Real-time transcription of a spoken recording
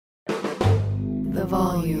the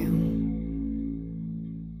volume.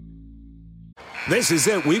 This is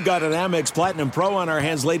it. We've got an Amex Platinum Pro on our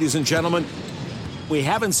hands, ladies and gentlemen. We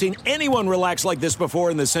haven't seen anyone relax like this before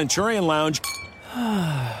in the Centurion Lounge.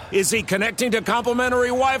 Is he connecting to complimentary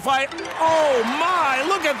Wi-Fi? Oh, my!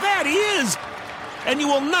 Look at that! He is! And you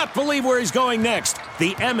will not believe where he's going next.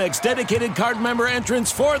 The Amex dedicated card member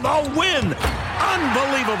entrance for the win!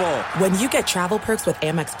 Unbelievable! When you get travel perks with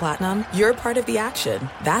Amex Platinum, you're part of the action.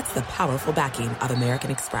 That's the powerful backing of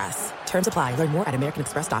American Express. Terms apply. Learn more at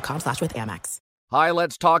americanexpress.com/withAmex. Hi,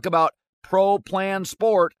 let's talk about Pro Plan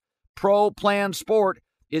Sport. Pro Plan Sport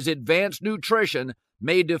is advanced nutrition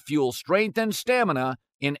made to fuel strength and stamina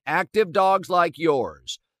in active dogs like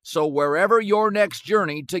yours. So wherever your next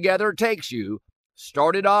journey together takes you,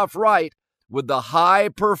 start it off right with the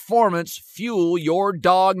high-performance fuel your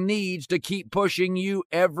dog needs to keep pushing you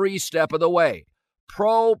every step of the way.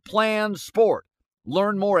 Pro Plan Sport.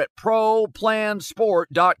 Learn more at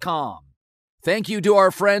ProPlansport.com. Thank you to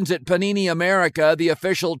our friends at Panini America, the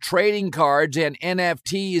official trading cards and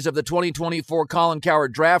NFTs of the 2024 Colin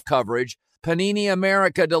Cowherd draft coverage. Panini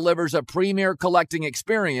America delivers a premier collecting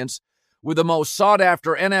experience with the most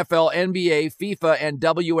sought-after NFL, NBA, FIFA, and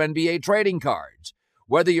WNBA trading cards.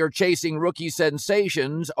 Whether you're chasing rookie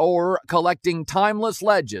sensations or collecting timeless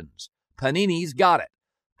legends, Panini's got it.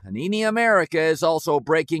 Panini America is also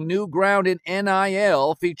breaking new ground in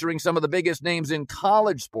NIL, featuring some of the biggest names in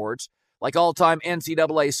college sports, like all-time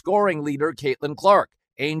NCAA scoring leader Caitlin Clark,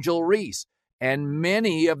 Angel Reese, and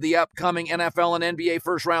many of the upcoming NFL and NBA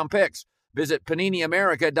first-round picks. Visit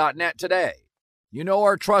PaniniAmerica.net today. You know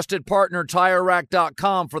our trusted partner,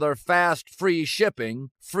 TireRack.com, for their fast, free shipping,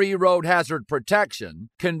 free road hazard protection,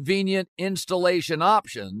 convenient installation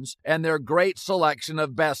options, and their great selection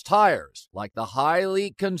of best tires, like the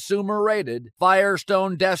highly consumer-rated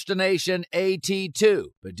Firestone Destination AT2.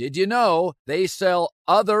 But did you know they sell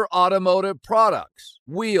other automotive products?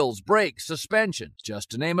 Wheels, brakes, suspensions, just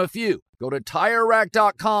to name a few. Go to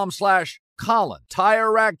TireRack.com/Colin.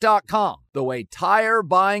 TireRack.com, the way tire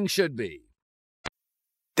buying should be.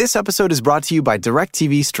 This episode is brought to you by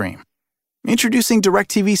DirecTV Stream. Introducing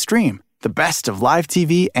DirecTV Stream, the best of live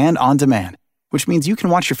TV and on demand, which means you can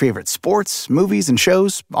watch your favorite sports, movies, and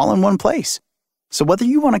shows all in one place. So whether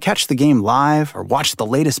you want to catch the game live or watch the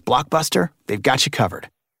latest blockbuster, they've got you covered.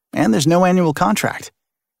 And there's no annual contract.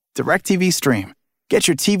 DirecTV Stream. Get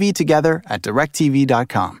your TV together at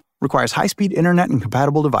DirecTV.com. Requires high-speed internet and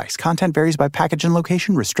compatible device. Content varies by package and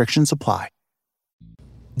location. Restrictions apply.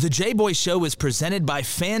 The Jboy Show is presented by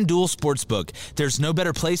FanDuel Sportsbook. There's no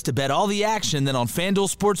better place to bet all the action than on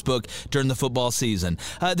FanDuel Sportsbook during the football season.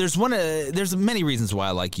 There's many reasons why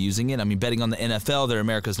I like using it. I mean, betting on the NFL, they're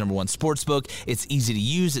America's #1 sportsbook. It's easy to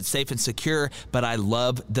use, it's safe and secure, but I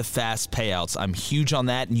love the fast payouts. I'm huge on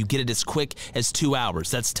that, and you get it as quick as 2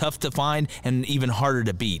 hours. That's tough to find and even harder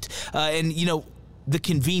to beat. The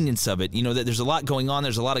convenience of it, that there's a lot going on.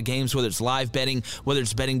 There's a lot of games, whether it's live betting, whether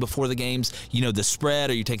it's betting before the games, the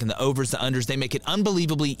spread, or you're taking the overs, the unders. They make it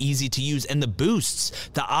unbelievably easy to use. And the boosts,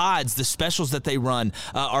 the odds, the specials that they run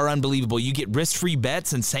are unbelievable. You get risk-free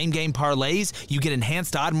bets and same-game parlays. You get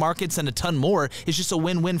enhanced odd markets and a ton more. It's just a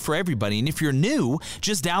win-win for everybody. And if you're new,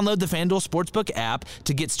 just download the FanDuel Sportsbook app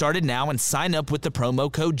to get started now and sign up with the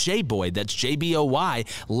promo code JBOY. That's JBOY.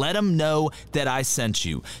 Let them know that I sent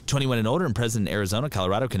you. 21 and older and present in Arizona,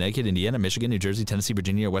 Colorado, Connecticut, Indiana, Michigan, New Jersey, Tennessee,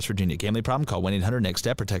 Virginia, or West Virginia. Gambling problem? Call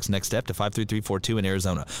 1-800-NEXT-STEP or text NEXT-STEP to 53342 in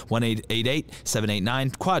Arizona.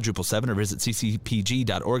 1-888-789-777 or visit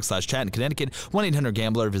ccpg.org/chat in Connecticut.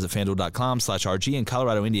 1-800-GAMBLER. Visit FanDuel.com/RG in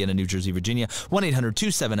Colorado, Indiana, New Jersey, Virginia.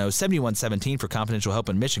 1-800-270-7117 for confidential help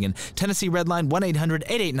in Michigan. Tennessee Redline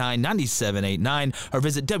 1-800-889-9789 or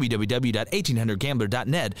visit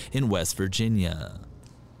www.1800gambler.net in West Virginia.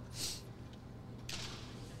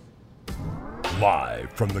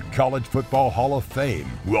 Live from the College Football Hall of Fame,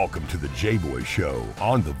 welcome to the Jboy Show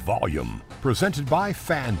on the Volume, presented by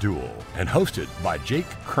FanDuel and hosted by Jake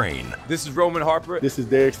Crane. This is Roman Harper. This is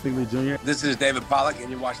Derek Stingley Jr. This is David Pollack, and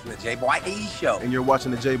you're watching the Jboy Show. And you're watching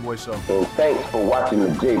the Jboy Show. And thanks for watching the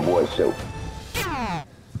Jboy Show.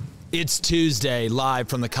 It's Tuesday, live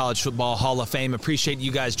from the College Football Hall of Fame. Appreciate you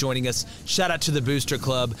guys joining us. Shout out to the Booster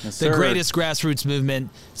Club, yes, the greatest grassroots movement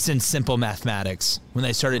since simple mathematics, when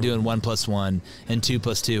they started doing 1 + 1 and 2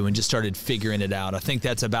 + 2 and just started figuring it out. I think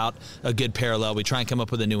that's about a good parallel. We try and come up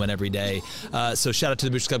with a new one every day. So shout out to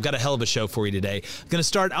the Booster Club. Got a hell of a show for you today. Going to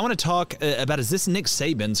start, I want to talk about, is this Nick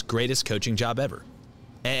Saban's greatest coaching job ever?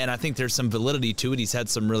 And I think there's some validity to it. He's had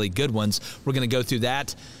some really good ones. We're going to go through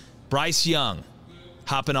that. Bryce Young.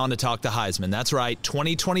 hopping on to talk the Heisman. That's right,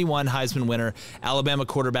 2021 Heisman winner, Alabama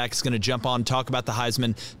quarterback is going to jump on, talk about the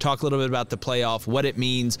Heisman, talk a little bit about the playoff, what it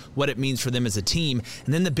means for them as a team,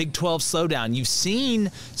 and then the Big 12 slowdown. You've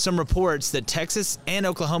seen some reports that Texas and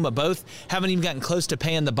Oklahoma both haven't even gotten close to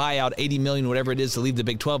paying the buyout, $80 million, whatever it is, to leave the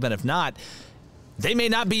Big 12, and if not, they may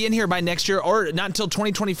not be in here by next year or not until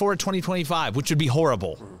 2024 or 2025, which would be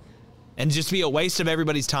horrible. And just be a waste of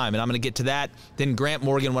everybody's time. And I'm going to get to that. Then Grant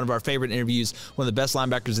Morgan, one of our favorite interviews, one of the best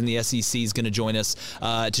linebackers in the SEC, is going to join us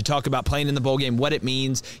to talk about playing in the bowl game, what it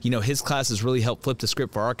means. His class has really helped flip the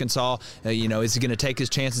script for Arkansas. Is he going to take his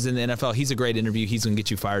chances in the NFL? He's a great interview. He's going to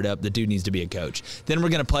get you fired up. The dude needs to be a coach. Then we're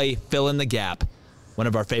going to play Fill in the Gap, one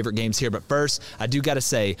of our favorite games here. But first, I do got to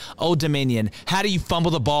say, Old Dominion, how do you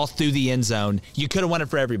fumble the ball through the end zone? You could have won it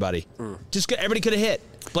for everybody. Everybody could have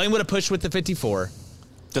hit. Blaine would have pushed with the 54.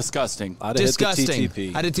 Disgusting. Disgusting. Hit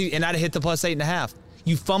the TTP. I'd have hit the plus 8.5.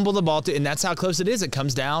 You fumble the ball, and that's how close it is. It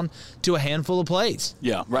comes down to a handful of plays.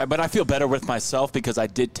 Yeah, right. But I feel better with myself because I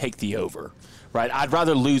did take the over. Right. I'd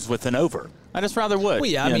rather lose with an over. I just rather would. Well,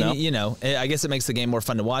 yeah. I guess it makes the game more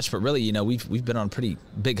fun to watch. But really, we've been on a pretty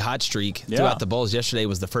big hot streak throughout the bowls. Yesterday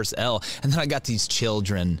was the first L, and then I got these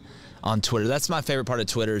children on Twitter. That's my favorite part of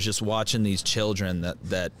Twitter, is just watching these children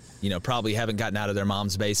that probably haven't gotten out of their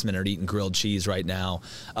mom's basement or eating grilled cheese right now.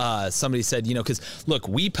 Somebody said, because, look,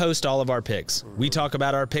 we post all of our picks. We talk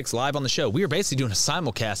about our picks live on the show. We were basically doing a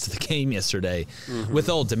simulcast of the game yesterday with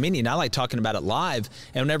Old Dominion. I like talking about it live,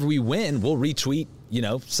 and whenever we win, we'll retweet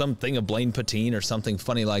something of Blaine Patine or something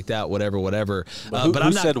funny like that, whatever. But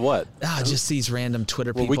who said what? Just these random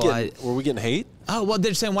Twitter people. Were we getting hate? Oh, well,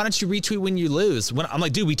 they're saying, why don't you retweet when you lose? I'm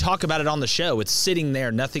like, dude, we talk about it on the show. It's sitting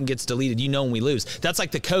there. Nothing gets deleted. When we lose. That's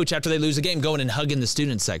like the coach after they lose a game going and hugging the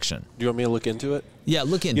student section. Do you want me to look into it? Yeah,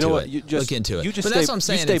 look into it. You know what? Look into it. But that's what I'm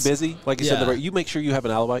saying. You stay busy. Like you said, you make sure you have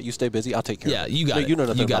an alibi. You stay busy. I'll take care of it. Yeah, you got it. You know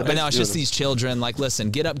nothing about it. But now it's just these children. Like, listen,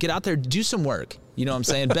 get out there, do some work. You know what I'm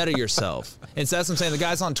saying? Better yourself. And so that's what I'm saying. The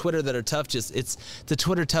guys on Twitter that are tough, it's the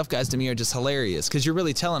Twitter tough guys to me are just hilarious because you're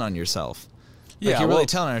really telling on yourself. You're really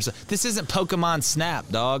telling on yourself. This isn't Pokemon Snap,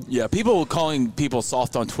 dog. Yeah, people calling people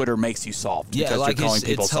soft on Twitter makes you soft. Yeah, like you're calling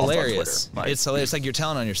people it's soft hilarious. On Twitter. It's hilarious. Like you're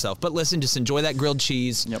telling on yourself. But listen, just enjoy that grilled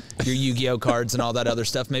cheese, your Yu-Gi-Oh cards, and all that other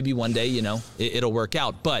stuff. Maybe one day, it'll work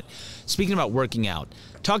out. But speaking about working out,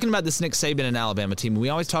 talking about this Nick Saban and Alabama team, we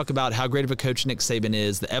always talk about how great of a coach Nick Saban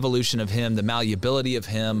is, the evolution of him, the malleability of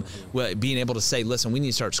him, being able to say, listen, we need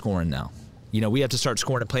to start scoring now. We have to start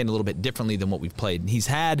scoring and playing a little bit differently than what we've played. And he's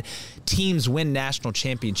had teams win national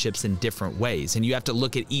championships in different ways, and you have to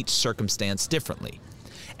look at each circumstance differently.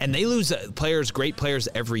 And they lose great players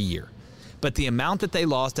every year. But the amount that they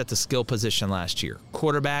lost at the skill position last year,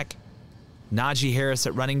 quarterback, Najee Harris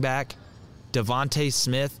at running back, Devontae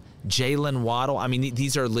Smith, Jalen Waddle,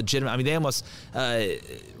 these are legitimate. They almost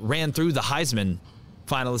ran through the Heisman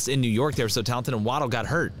finalists in New York. They were so talented, and Waddle got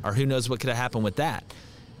hurt, or who knows what could have happened with that.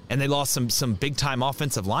 And they lost some big-time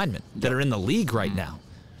offensive linemen that are in the league right now.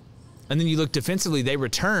 And then you look defensively, they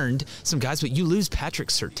returned some guys, but you lose Patrick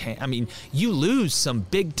Surtain. You lose some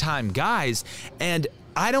big-time guys, and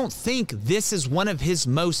I don't think this is one of his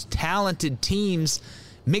most talented teams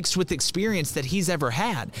mixed with experience that he's ever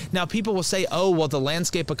had. Now, people will say, the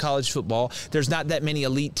landscape of college football, there's not that many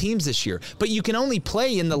elite teams this year. But you can only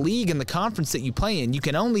play in the league and the conference that you play in. You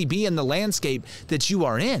can only be in the landscape that you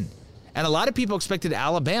are in. And a lot of people expected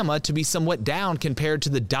Alabama to be somewhat down compared to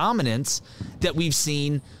the dominance that we've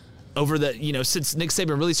seen over since Nick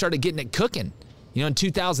Saban really started getting it cooking, in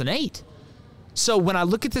 2008. So when I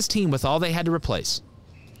look at this team with all they had to replace,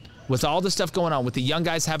 with all the stuff going on, with the young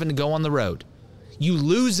guys having to go on the road, you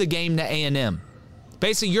lose a game to A&M.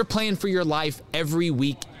 Basically, you're playing for your life every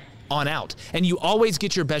week on out. And you always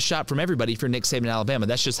get your best shot from everybody if you're Nick Saban, Alabama.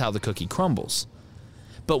 That's just how the cookie crumbles.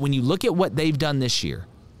 But when you look at what they've done this year,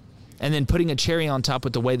 and then putting a cherry on top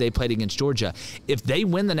with the way they played against Georgia, if they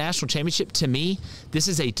win the national championship, to me, this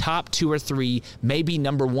is a top 2 or 3, maybe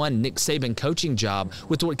number 1 Nick Saban coaching job.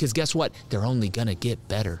 Because guess what? They're only going to get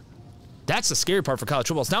better. That's the scary part for college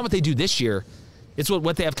football. It's not what they do this year. It's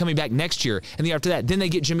what they have coming back next year. And the year after that, then they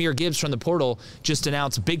get Jahmyr Gibbs from the portal, just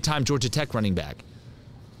announced big-time Georgia Tech running back.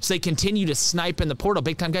 So they continue to snipe in the portal.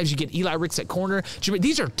 Big-time guys. You get Eli Ricks at corner.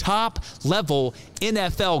 These are top-level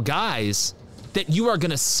NFL guys that you are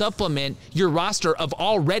going to supplement your roster of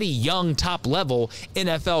already young top-level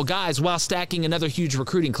NFL guys while stacking another huge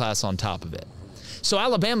recruiting class on top of it. So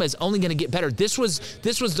Alabama is only going to get better. This was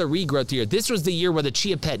the regrowth year. This was the year where the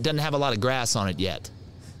Chia Pet doesn't have a lot of grass on it yet.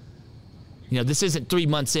 This isn't 3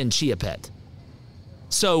 months in Chia Pet.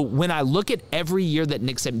 So when I look at every year that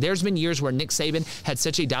Nick Saban, there's been years where Nick Saban had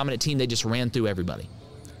such a dominant team, they just ran through everybody.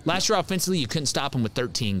 Last year offensively, you couldn't stop them with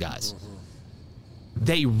 13 guys.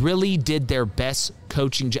 They really did their best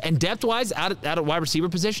coaching. And depth-wise, out at wide receiver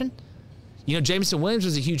position, Jameson Williams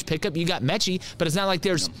was a huge pickup. You got Mechie, but it's not like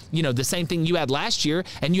there's, the same thing you had last year,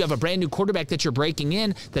 and you have a brand-new quarterback that you're breaking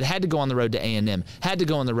in that had to go on the road to A&M, had to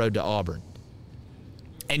go on the road to Auburn.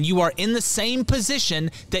 And you are in the same position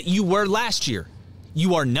that you were last year.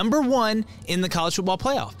 You are number 1 in the college football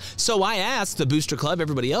playoff. So I asked the Booster Club,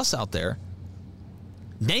 everybody else out there,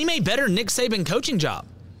 name a better Nick Saban coaching job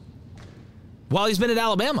while he's been at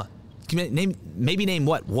Alabama. Maybe name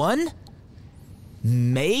what? 1?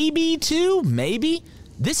 Maybe 2? Maybe?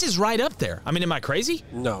 This is right up there. I mean, am I crazy?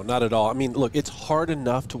 No, not at all. I mean, look, it's hard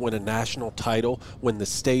enough to win a national title when the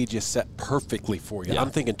stage is set perfectly for you. Yeah.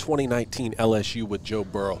 I'm thinking 2019 LSU with Joe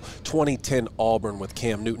Burrow, 2010 Auburn with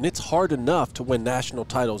Cam Newton. It's hard enough to win national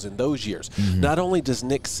titles in those years. Mm-hmm. Not only does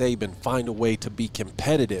Nick Saban find a way to be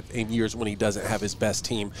competitive in years when he doesn't have his best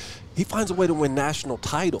team, he finds a way to win national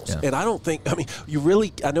titles. Yeah. And I don't think,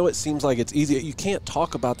 I know it seems like it's easy. You can't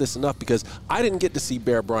talk about this enough because I didn't get to see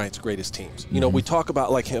Bear Bryant's greatest teams. We talk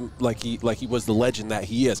about like he was the legend that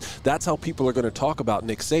he is. That's how people are going to talk about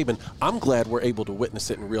Nick Saban. I'm glad we're able to witness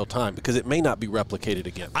it in real time because it may not be replicated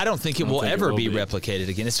again. I don't think it will ever be replicated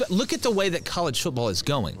again. Look at the way that college football is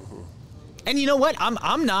going. Mm-hmm. And you know what?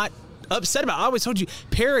 I'm not upset about it. I always told you,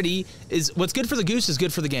 parity is what's good for the goose is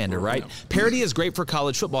good for the gander, right? Parity is great for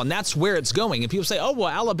college football, and that's where it's going. And people say, oh, well,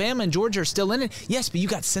 Alabama and Georgia are still in it. Yes, but you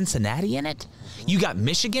got Cincinnati in it. You got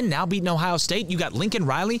Michigan now beating Ohio State. You got Lincoln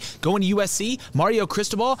Riley going to USC, Mario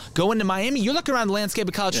Cristobal going to Miami. You're looking around the landscape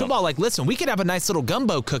of college football like, listen, we could have a nice little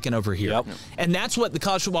gumbo cooking over here. Yep. And that's what the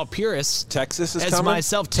college football purists, Texas is as coming.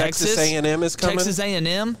 Myself, Texas A&M is coming. Texas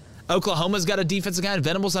A&M. Oklahoma's got a defensive guy.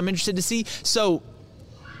 Venables I'm interested to see. So,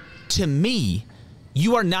 to me,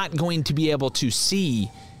 you are not going to be able to see.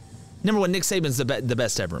 Number 1, Nick Saban's the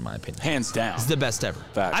best ever, in my opinion. Hands down. He's the best ever.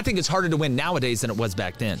 Fact. I think it's harder to win nowadays than it was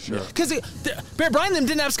back then. Sure. Because Bear Bryant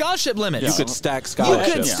didn't have scholarship limits. You could stack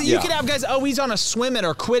scholarships. You could have guys, he's on a swimming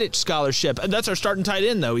or Quidditch scholarship. That's our starting tight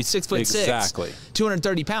end, though. He's 6'6". Exactly.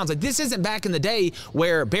 230 pounds. Like, this isn't back in the day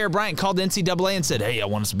where Bear Bryant called the NCAA and said, hey, I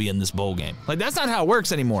want us to be in this bowl game. Like, that's not how it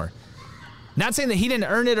works anymore. Not saying that he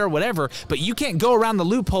didn't earn it or whatever, but you can't go around the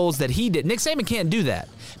loopholes that he did. Nick Saban can't do that.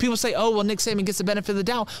 People say, oh, well, Nick Saban gets the benefit of the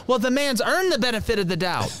doubt. Well, the man's earned the benefit of the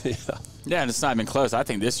doubt. Yeah, and it's not even close. I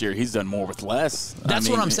think this year he's done more with less. That's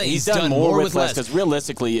what I'm saying. He's done more with less. Because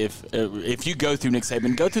realistically, if you go through Nick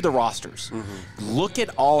Saban, go through the rosters. Mm-hmm. Look at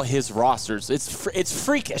all his rosters. It's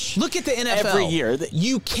freakish. Look at the NFL. Every year.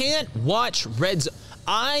 You can't watch Red Zone.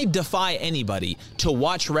 I defy anybody to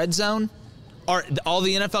watch Red Zone or all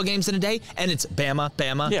the NFL games in a day, and it's Bama.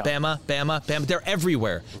 They're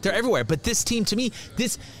everywhere. But this team, to me,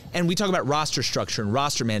 and we talk about roster structure and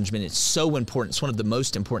roster management, it's so important. It's one of the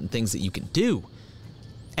most important things that you can do.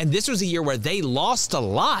 And this was a year where they lost a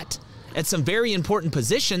lot at some very important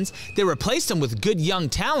positions. They replaced them with good young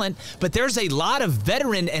talent, but there's a lot of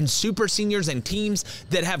veteran and super seniors and teams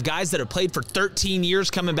that have guys that have played for 13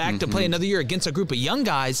 years coming back to play another year against a group of young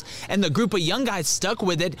guys, and the group of young guys stuck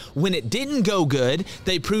with it. When it didn't go good,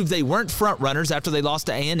 they proved they weren't front runners after they lost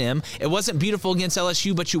to A&M. It wasn't beautiful against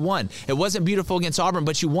LSU, but you won. It wasn't beautiful against Auburn,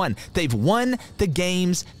 but you won. They've won the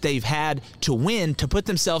games they've had to win to put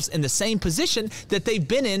themselves in the same position that they've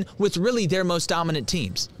been in with really their most dominant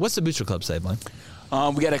teams. What's the Booster Club say, Blaine?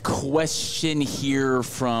 We got a question here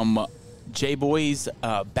from Jboy's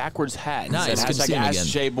backwards hat. Nice. Good to see him again.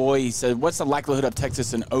 Jboy. He said, what's the likelihood of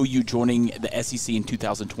Texas and OU joining the SEC in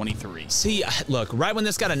 2023? See, look, right when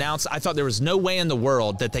this got announced, I thought there was no way in the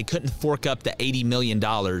world that they couldn't fork up the $80 million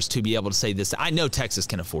to be able to say this. I know Texas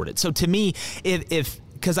can afford it. So to me,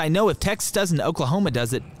 because I know if Texas does and Oklahoma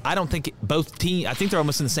does it, I don't think both teams, I think they're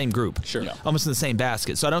almost in the same group. Sure. Yeah. Almost in the same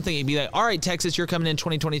basket. So I don't think it'd be like, all right, Texas, you're coming in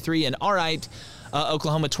 2023, and all right,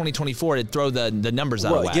 Oklahoma 2024, it'd throw the numbers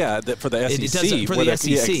out of whack. Yeah, for the SEC. It doesn't, for the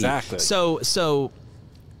SEC. Yeah, exactly. So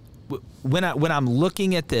when I'm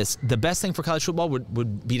looking at this, the best thing for college football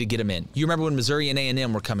would be to get them in. You remember when Missouri and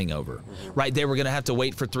A&M were coming over, right? They were going to have to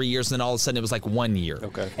wait for 3 years, and then all of a sudden it was like 1 year.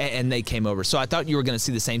 Okay. And they came over. So I thought you were going to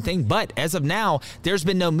see the same thing. But as of now, there's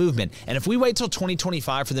been no movement. And if we wait till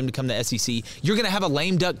 2025 for them to come to the SEC, you're going to have a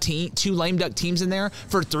lame duck team, 2 lame duck teams in there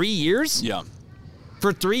for 3 years? Yeah.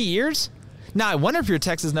 For 3 years? Now, I wonder if you're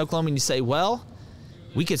Texas and Oklahoma and you say, well,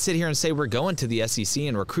 we could sit here and say we're going to the SEC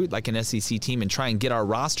and recruit like an SEC team and try and get our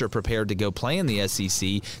roster prepared to go play in the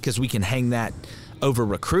SEC because we can hang that over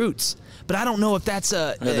recruits. But I don't know if that's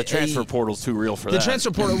the transfer portal's too real for that. The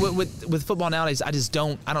transfer portal with football nowadays, I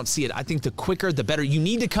don't see it. I think the quicker, the better. You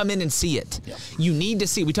need to come in and see it. Yep. You need to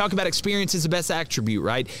see. We talk about experience is the best attribute,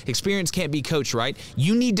 right? Experience can't be coached, right?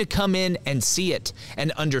 You need to come in and see it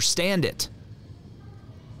and understand it.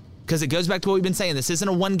 Because it goes back to what we've been saying. This isn't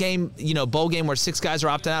a one-game, bowl game where 6 guys are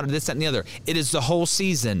opting out or this, that, and the other. It is the whole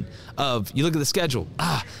season of, you look at the schedule,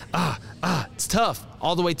 it's tough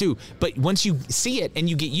all the way through. But once you see it and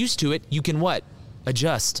you get used to it, you can what?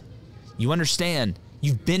 Adjust. You understand.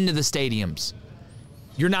 You've been to the stadiums.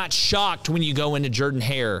 You're not shocked when you go into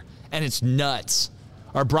Jordan-Hare and it's nuts.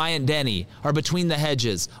 Or Bryant-Denny, or Between the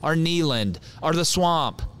Hedges, or Neyland, or the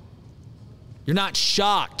Swamp. You're not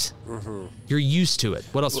shocked. Mm-hmm. You're used to it.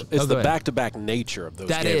 What else? It's the back-to-back nature of those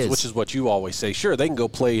games, which is what you always say. Sure, they can go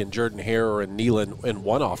play in Jordan-Hare or in Neyland in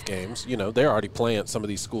one-off games. They're already playing. Some of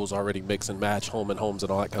these schools already mix and match, home and homes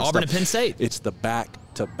and all that kind of stuff. Auburn and Penn State. It's the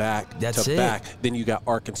back-to-back That's to it. back. Then you got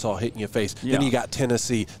Arkansas hitting your face. Yeah. Then you got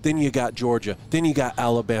Tennessee. Then you got Georgia. Then you got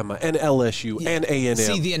Alabama and LSU and A&M.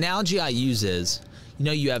 See, the analogy I use is,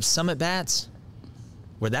 you have some at-bats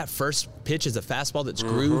where that first pitch is a fastball that's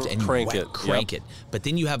grooved and you crank it. But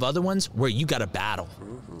then you have other ones where you got to battle.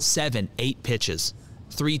 7, 8 pitches,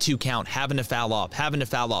 3-2 count, having to foul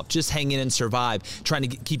off, just hang in and survive, trying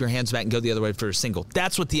to keep your hands back and go the other way for a single.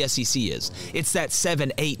 That's what the SEC is. It's that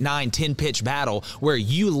 7, 8, 9, 10 pitch battle where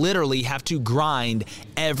you literally have to grind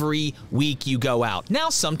every week you go out. Now,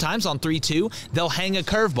 sometimes on 3-2, they'll hang a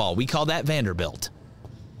curveball. We call that Vanderbilt.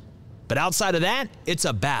 But outside of that, it's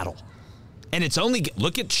a battle. And it's only,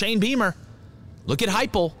 look at Shane Beamer, look at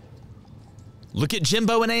Heupel, look at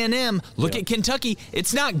Jimbo and A&M, look at Kentucky.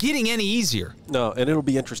 It's not getting any easier. No, and it'll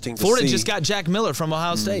be interesting to see. Florida just got Jack Miller from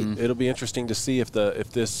Ohio State. It'll be interesting to see if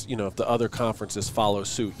the other conferences follow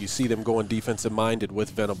suit. You see them going defensive minded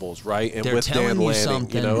with Venables, right? And They're with Dan Lanning,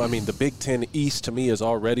 something. the Big Ten East to me is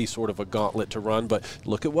already sort of a gauntlet to run. But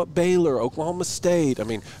look at what Baylor, Oklahoma State.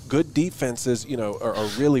 Good defenses, are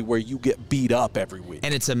really where you get beat up every week.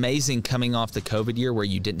 And it's amazing coming off the COVID year where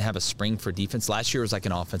you didn't have a spring for defense. Last year was like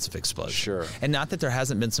an offensive explosion. Sure. And not that there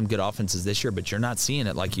hasn't been some good offenses this year, but you're not seeing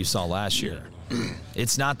it like you saw last year.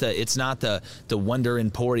 It's not the Wonder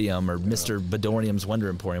Emporium or Mr. Bedorium's Wonder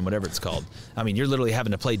Emporium, whatever it's called. You're literally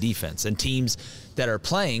having to play defense. And teams that are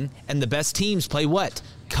playing, and the best teams play what?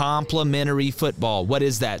 Complementary football. What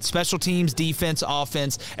is that? Special teams, defense,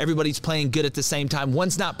 offense. Everybody's playing good at the same time.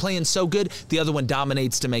 One's not playing so good, the other one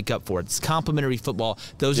dominates to make up for it. It's complementary football.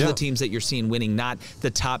 Those are the teams that you're seeing winning, not the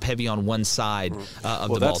top heavy on one side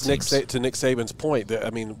of the ball teams. To Nick Saban's point.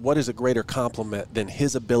 What is a greater compliment than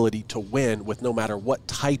his ability to win with no matter what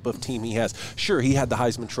type of team he has? Sure, he had the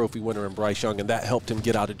Heisman Trophy winner in Bryce Young, and that helped him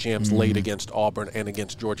get out of jams late against Auburn and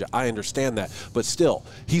against Georgia. I understand that. But still,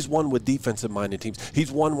 he's won with defensive-minded teams.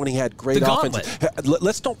 He's won when he had great offense.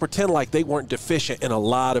 Let's don't pretend like they weren't deficient in a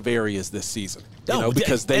lot of areas this season.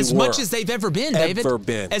 Because they as were. Much as they've ever been, David.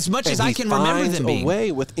 As much as I can remember them being.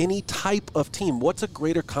 Away with any type of team. What's a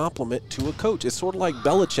greater compliment to a coach? It's sort of like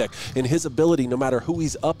Belichick in his ability, no matter who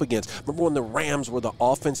he's up against. Remember when the Rams were the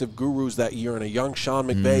offensive gurus that year and a young Sean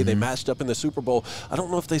McVay, they matched up in the Super Bowl. I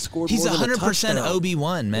don't know if they scored more than a touchdown. He's 100%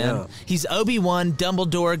 Obi-Wan, man. Yeah. He's Obi-Wan,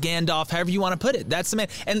 Dumbledore, Gandalf, however you want to put it. That's the man.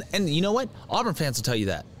 And you know what? Auburn fans will tell you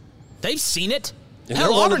that. They've seen it.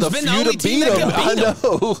 Hell, Auburn's been the only team that can beat them. I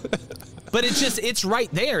know. But it's right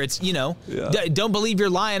there. It's, don't believe your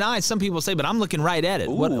lying eyes. Some people say, but I'm looking right at it.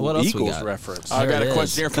 Ooh, what else Eagles we got? Reference. I got a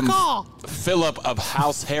question here from Philip of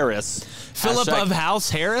House Harris. Philip of House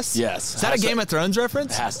Harris? Yes. Is that a Game of Thrones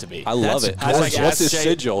reference? It has to be. I love it. What's his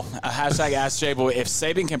sigil? Hashtag Ask Jboy. If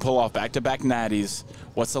Saban can pull off back-to-back natties,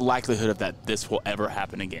 what's the likelihood of that this will ever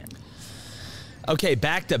happen again? Okay,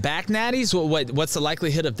 back-to-back natties? What's the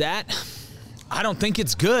likelihood of that? I don't think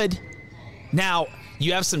it's good. Now,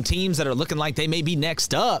 you have some teams that are looking like they may be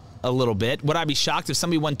next up a little bit. Would I be shocked if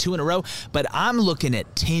somebody won 2 in a row? But I'm looking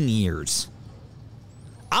at 10 years.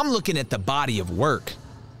 I'm looking at the body of work.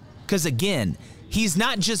 Because, again, he's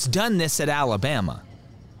not just done this at Alabama.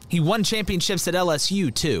 He won championships at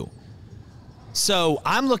LSU, too. So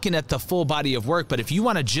I'm looking at the full body of work. But if you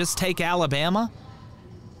want to just take Alabama,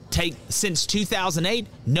 since 2008,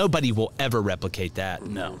 nobody will ever replicate that.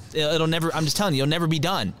 No. It'll never, I'm just telling you, it'll never be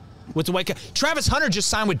done. With the way Travis Hunter just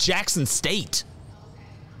signed with Jackson State.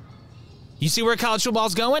 You see where college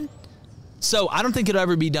football's going? So I don't think it'll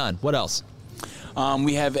ever be done. What else?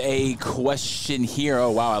 We have a question here.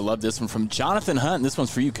 Oh, wow, I love this one from Jonathan Hunt. This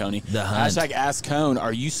one's for you, Coney. The Hunt. Ask Cone,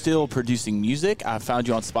 are you still producing music? I found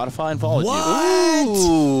you on Spotify and followed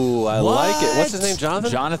you. Ooh, I like it. What's his name,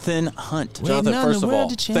 Jonathan? Jonathan Hunt. Jonathan, first of all,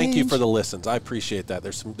 thank you for the listens. I appreciate that.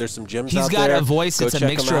 There's some gems He's out there. got a voice. Go It's a check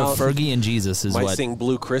mixture him of out. Fergie and Jesus is Might what. sing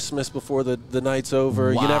Blue Christmas before the night's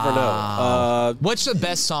over. Wow. You never know. What's the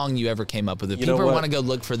best song you ever came up with? If You know people what? want to go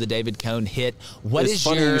look for the David Cohn hit, what It's is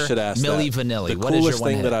funny your you should ask Milli that. Vanilli? The What is coolest your one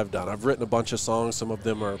thing hit? that I've done. I've written a bunch of songs. Some of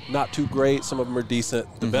them are not too great. Some of them are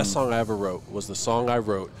decent. The best song I ever wrote was the song I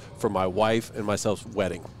wrote for my wife and myself's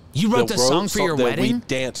wedding. You wrote the song for your that wedding? we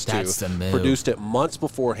danced That's to, the move. produced it months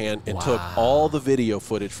beforehand, and took all the video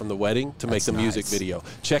footage from the wedding to make the music video.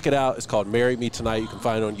 Check it out. It's called Marry Me Tonight. You can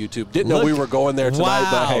find it on YouTube. Didn't know we were going there tonight,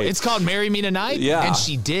 but hey. It's called Marry Me Tonight? Yeah. And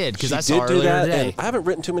she did, because She I saw did her do earlier that, today. and I haven't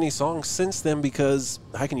written too many songs since then because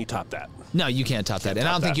how can you top that? No, you can't top that. And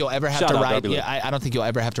I don't top think that. you'll ever have Shout to out, write. Darby Yeah, I don't think you'll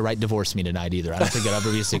ever have to write "Divorce Me Tonight" either. I don't think it'll ever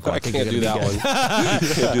be a sequel. I think can't you're do gonna that be one.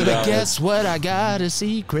 good. Can't do But that guess what? I got a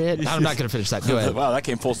secret. I'm not going to finish that. Go ahead. Wow, that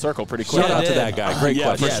came full circle pretty quick. Shout out to that guy. Great Yeah,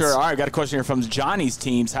 question. for sure. All right, got a question here from Johnny's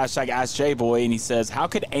teams. Hashtag Ask Jboy, and he says, how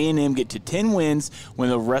could A&M get to 10 wins when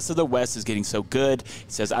the rest of the West is getting so good? He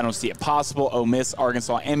says, I don't see it possible. Ole Miss,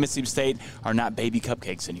 Arkansas, and Mississippi State are not baby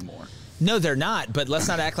cupcakes anymore. No, they're not. But let's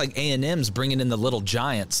not act like A&M's bringing in the little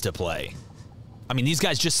giants to play. I mean, these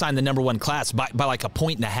guys just signed the number one class by like 1.5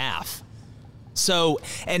 points. So,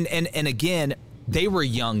 and again, they were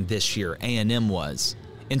young this year. A&M was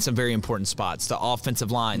in some very important spots. The offensive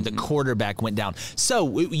line, the quarterback went down.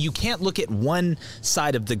 So you can't look at one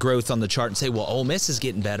side of the growth on the chart and say, well, Ole Miss is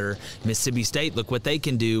getting better. Mississippi State, look what they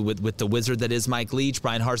can do with the wizard that is Mike Leach,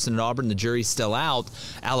 Brian Harsin at Auburn. The jury's still out.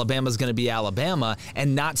 Alabama's going to be Alabama,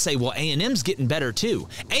 and not say, well, A&M's getting better too.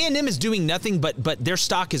 A&M is doing nothing, but their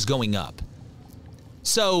stock is going up.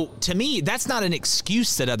 So, to me, that's not an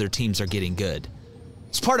excuse that other teams are getting good.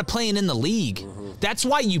 It's part of playing in the league. That's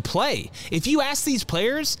why you play. If you ask these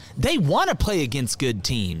players, they want to play against good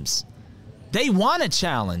teams. They want a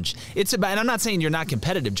challenge. It's about, and I'm not saying you're not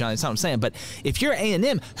competitive, Johnny, that's not what I'm saying, but if you're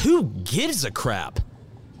A&M, who gives a crap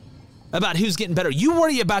about who's getting better? You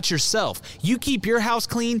worry about yourself. You keep your house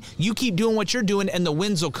clean, you keep doing what you're doing, and the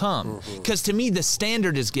wins will come. Because to me, the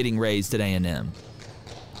standard is getting raised at A&M.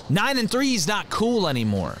 9-3 is not cool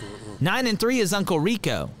anymore. 9-3 is Uncle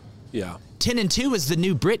Rico. Yeah. 10-2 is the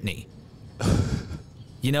new Britney.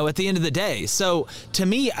 You know, at the end of the day. So, to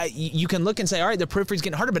me, you can look and say, all right, the periphery's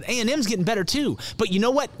getting harder, but A&M's getting better too. But you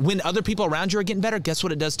know what? When other people around you are getting better, guess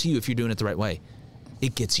what it does to you if you're doing it the right way?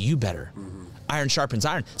 It gets you better. Iron sharpens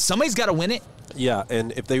iron. Somebody's got to win it. Yeah,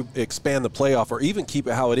 and if they expand the playoff or even keep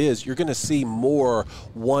it how it is, you're going to see more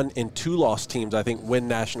 1- and 2-loss teams, I think, win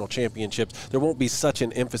national championships. There won't be such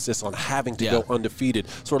an emphasis on having to go undefeated.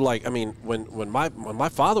 Sort of like, I mean, when my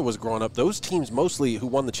father was growing up, those teams mostly who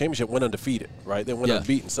won the championship went undefeated, right? They went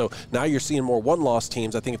unbeaten. So now you're seeing more 1-loss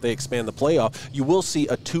teams. I think if they expand the playoff, you will see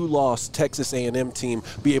a 2-loss Texas A&M team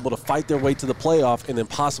be able to fight their way to the playoff and then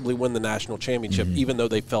possibly win the national championship, even though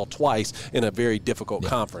they fell twice in a very difficult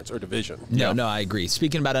conference or division. No, I agree.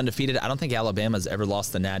 Speaking about undefeated, I don't think Alabama's ever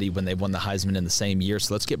lost the Natty when they won the Heisman in the same year.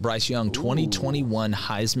 So let's get Bryce Young, 2021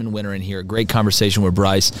 Heisman winner, in here. Great conversation with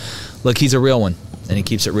Bryce. Look, he's a real one, and he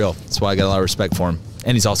keeps it real. That's why I got a lot of respect for him.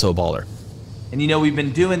 And he's also a baller. And, you know, we've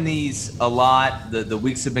been doing these a lot. The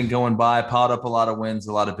weeks have been going by, piled up a lot of wins,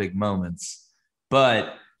 a lot of big moments.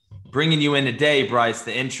 But bringing you in today, Bryce,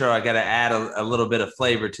 the intro, I got to add a little bit of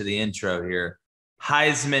flavor to the intro here.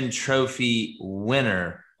 Heisman Trophy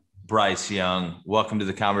winner, Bryce Young. Welcome to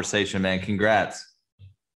the conversation, man. Congrats.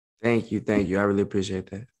 Thank you. I really appreciate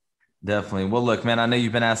that. Definitely. Well, look, man, I know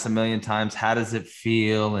you've been asked a million times, how does it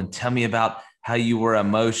feel? And tell me about how you were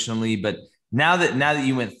emotionally. But now that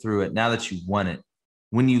you went through it, now that you won it,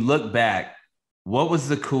 when you look back, what was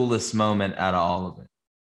the coolest moment out of all of it?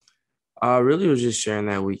 Really was just sharing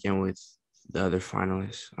that weekend with the other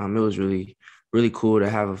finalists. It was really, really cool to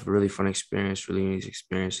have a really fun experience, really unique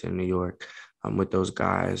experience in New York. With those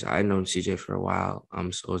guys. I'd known CJ for a while,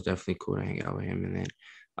 so it was definitely cool to hang out with him. And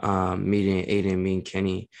then meeting Aiden, meeting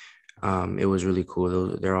Kenny, it was really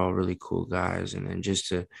cool. They're all really cool guys. And then just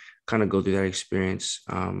to kind of go through that experience,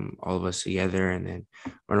 all of us together, and then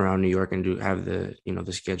run around New York and have the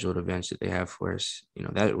scheduled events that they have for us.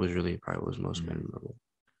 That was really probably was most memorable.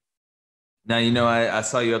 Now, I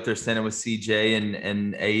saw you up there standing with CJ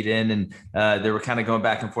and Aiden, and they were kind of going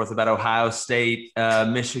back and forth about Ohio State,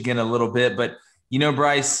 Michigan a little bit. But,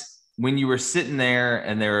 Bryce, when you were sitting there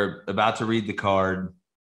and they were about to read the card,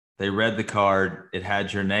 they read the card, it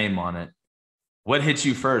had your name on it. What hit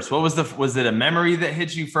you first? Was it a memory that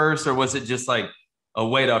hit you first, or was it just like a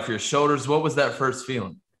weight off your shoulders? What was that first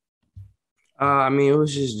feeling? It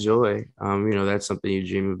was just joy. That's something you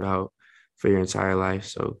dream about for your entire life.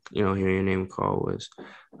 So, hearing your name called was,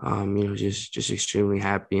 just extremely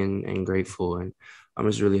happy and grateful. And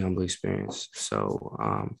it's a really humble experience. So,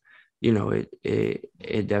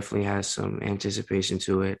 it definitely has some anticipation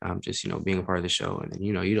to it. Just, being a part of the show. And then,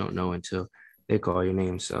 you don't know until they call your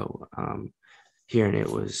name. So, hearing it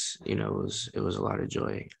was, it was a lot of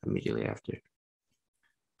joy immediately after.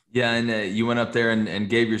 Yeah, and you went up there and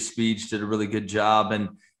gave your speech, did a really good job. And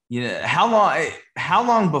how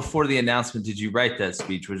long before the announcement did you write that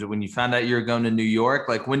speech? Was it when you found out you were going to New York?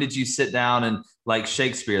 Like, when did you sit down and like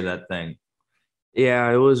Shakespeare that thing?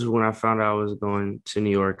 Yeah, it was when I found out I was going to New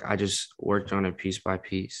York. I just worked on it piece by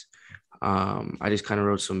piece. I just kind of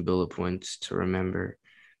wrote some bullet points to remember,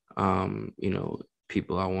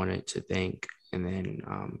 people I wanted to thank. And then,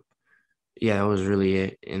 that was really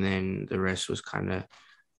it. And then the rest was kind of,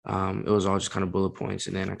 it was all just kind of bullet points.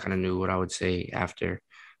 And then I kind of knew what I would say after,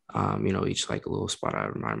 each like a little spot I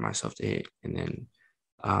reminded myself to hit. And then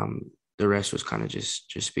the rest was kind of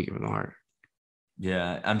just speaking from the heart.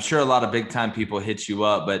 Yeah, I'm sure a lot of big time people hit you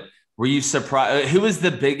up, but were you surprised? Who was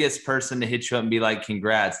the biggest person to hit you up and be like,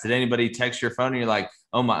 congrats? Did anybody text your phone and you're like,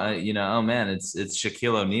 oh my, oh man, it's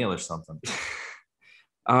Shaquille O'Neal or something?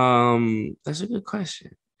 That's a good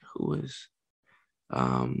question. Who was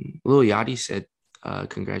Lil Yachty said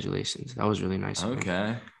congratulations. That was really nice.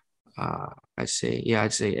 Okay. I'd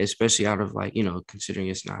say, especially out of like, considering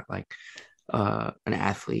it's not like an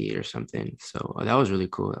athlete or something. So that was really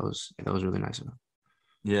cool. That was really nice of him.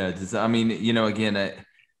 Yeah. Again,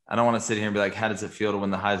 I don't want to sit here and be like, how does it feel to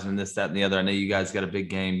win the Heisman, this, that, and the other? I know you guys got a big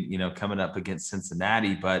game, coming up against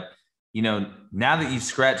Cincinnati, but now that you've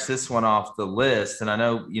scratched this one off the list, and I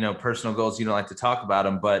know, personal goals, you don't like to talk about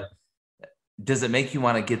them, but does it make you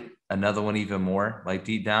want to get another one even more? Like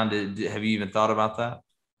deep down, have you even thought about that?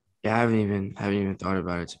 Yeah, I haven't even thought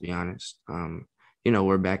about it, to be honest. I'm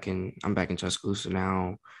back in Tuscaloosa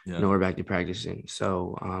now. Yeah. We're back to practicing.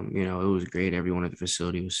 So, it was great. Everyone at the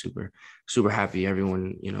facility was super, super happy.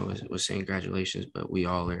 Everyone, was saying congratulations, but we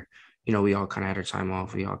all kind of had our time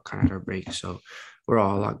off. We all kind of had our break. So we're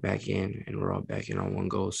all locked back in and we're all back in on one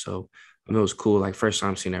goal. So it was cool. Like first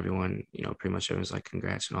time seeing everyone, pretty much everyone's like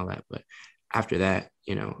congrats and all that. But after that,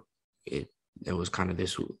 it was kind of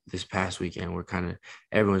this past weekend where kind of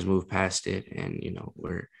everyone's moved past it and,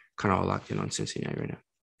 we're kind of all locked in on Cincinnati right now.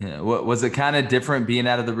 Yeah. What was it kind of different being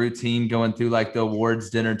out of the routine, going through like the awards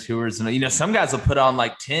dinner tours? And, some guys will put on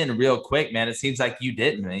like 10 real quick, man. It seems like you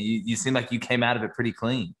didn't, man. You seem like you came out of it pretty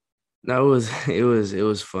clean. No, it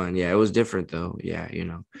was fun. Yeah. It was different though. Yeah.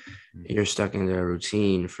 You're stuck in the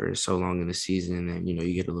routine for so long in the season and,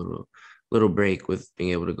 you get a little break with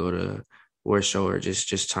being able to go to award show or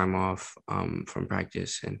just time off from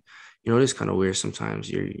practice. And, it is kind of weird sometimes.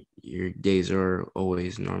 Your days are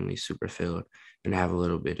always normally super filled and have a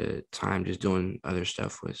little bit of time just doing other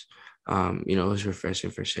stuff was, it was refreshing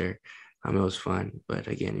for sure. It was fun, but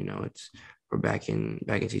again, we're back in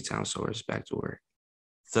T-Town, so it's back to work.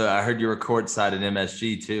 So I heard you were courtside at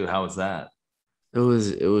MSG too. How was that? It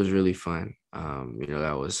was really fun.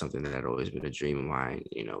 That was something that had always been a dream of mine,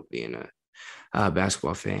 being a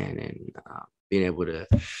basketball fan and being able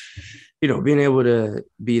to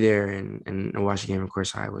be there and watch the game, of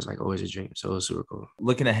course, was like always a dream. So it was super cool.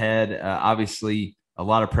 Looking ahead, obviously a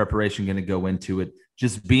lot of preparation going to go into it.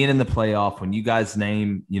 Just being in the playoff when you guys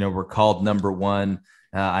were called number one.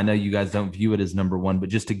 I know you guys don't view it as number one, but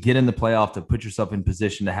just to get in the playoff, to put yourself in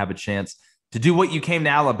position to have a chance to do what you came to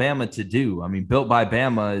Alabama to do. I mean, Built by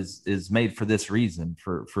Bama is made for this reason,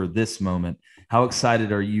 for this moment. How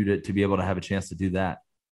excited are you to be able to have a chance to do that?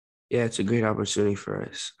 Yeah, it's a great opportunity for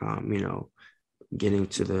us. Getting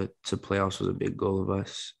to playoffs was a big goal of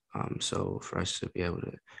us. So for us to be able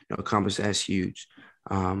to accomplish that's huge.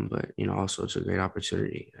 But also it's a great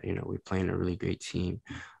opportunity. We're playing a really great team.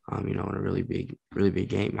 In a really big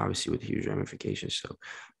game, obviously with huge ramifications. So,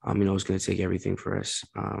 it's going to take everything for us.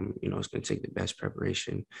 It's going to take the best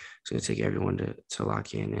preparation. It's going to take everyone to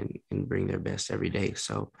lock in and bring their best every day.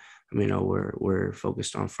 So, we're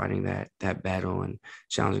focused on fighting that battle and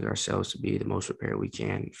challenging ourselves to be the most prepared we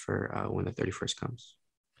can for when the 31st comes.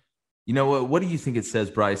 What do you think it says,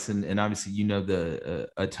 Bryce? And obviously,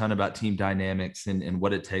 a ton about team dynamics and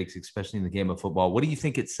what it takes, especially in the game of football. What do you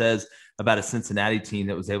think it says about a Cincinnati team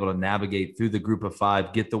that was able to navigate through the group of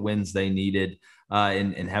five, get the wins they needed,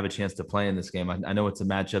 and have a chance to play in this game? I know it's a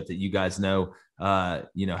matchup that you guys know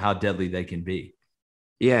how deadly they can be.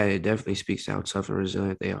 Yeah, it definitely speaks to how tough and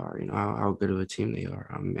resilient they are, how good of a team they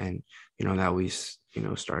are. And, that we,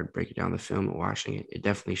 started breaking down the film and watching it. It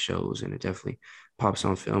definitely shows and it definitely pops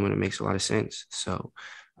on film and it makes a lot of sense. So,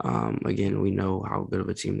 again, we know how good of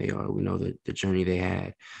a team they are. We know the journey they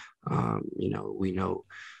had. We know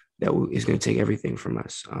that it's going to take everything from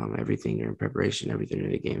us, everything in preparation, everything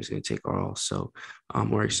in the game is going to take our all. So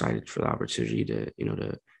we're excited for the opportunity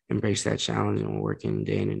to embrace that challenge, and we're working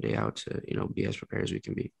day in and day out to, be as prepared as we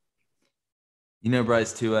can be.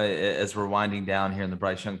 Bryce, too, as we're winding down here in the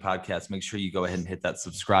Bryce Young podcast, make sure you go ahead and hit that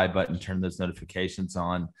subscribe button, turn those notifications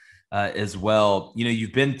on as well.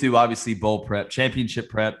 You've been through, obviously, bowl prep, championship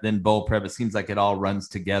prep, then bowl prep. It seems like it all runs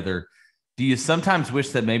together. Do you sometimes wish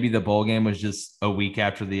that maybe the bowl game was just a week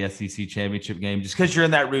after the SEC championship game, just because you're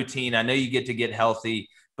in that routine? I know you get healthy,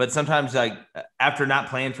 but sometimes, like, after not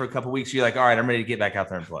playing for a couple of weeks, you're like, all right, I'm ready to get back out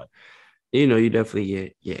there and play. You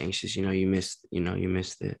definitely get anxious. You miss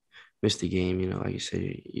the game. Like you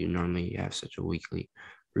said, you normally have such a weekly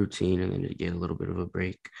routine, and then to get a little bit of a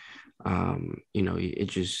break, it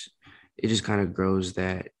just kind of grows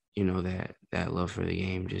that love for the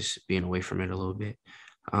game, just being away from it a little bit.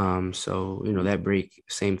 So that break,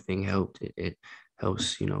 same thing helped. It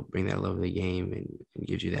helps, bring that love of the game and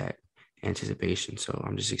gives you that anticipation. So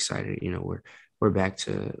I'm just excited. We're back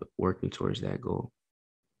to working towards that goal.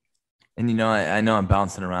 And, I know I'm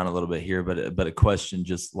bouncing around a little bit here, but a question,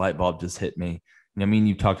 just light bulb just hit me.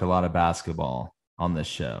 You've talked a lot of basketball on this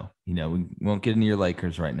show. We won't get into your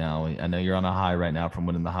Lakers right now. I know you're on a high right now from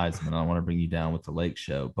winning the Heisman. I don't want to bring you down with the Lake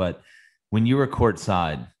show. But when you were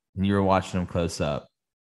courtside and you were watching them close up,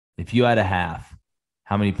 if you had a half,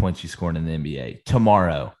 how many points you scored in the NBA?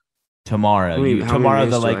 Tomorrow, the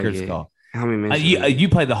Lakers call. How many minutes? You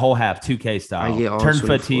play the whole half, 2K style. Turn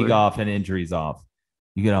fatigue off and injuries off.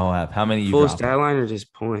 You get a whole half. How many you full drop? Stat line or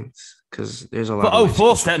just points? Because there's a lot.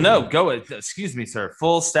 Full stat. No, go ahead. Excuse me, sir.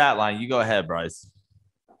 Full stat line. You go ahead, Bryce.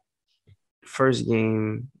 First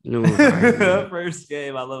game, First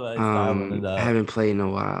game. I love it. I haven't played in a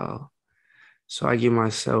while, so I give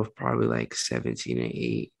myself probably like 17 and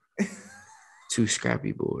 8. 2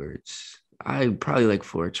 scrappy boards. I probably like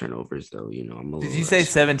 4 turnovers though. I'm a little. Did you say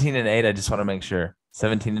 17 and 8? I just want to make sure.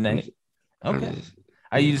 17 and 8. Okay.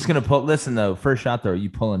 Are you just gonna pull? Listen though, first shot though, are you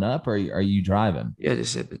pulling up or are you driving? Yeah,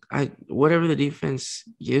 just whatever the defense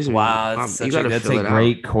gives me. Wow, that's a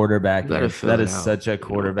great quarterback. That is such a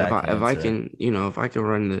quarterback. If I can, if I can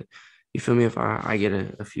run the, you feel me? If I get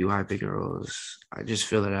a few high pick and rolls, I just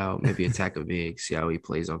fill it out. Maybe attack a big, see how he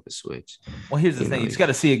plays off the switch. Well, here's the thing: you just got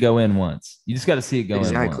to see it go in once. You just got to see it go in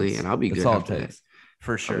exactly, and I'll be good after that.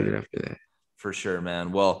 For sure. I'll be good after that. For sure,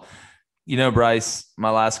 man. Well, Bryce, my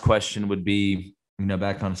last question would be.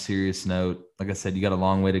 Back on a serious note, like I said, you got a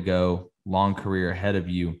long way to go, long career ahead of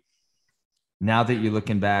you. Now that you're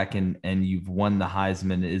looking back and you've won the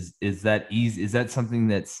Heisman, is that easy? Is that something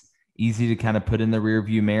that's easy to kind of put in the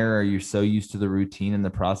rearview mirror? Or you're so used to the routine and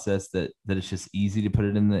the process that it's just easy to put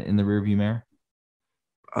it in the rearview mirror?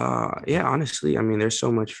 Yeah, honestly, there's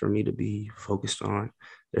so much for me to be focused on.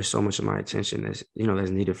 There's so much of my attention that's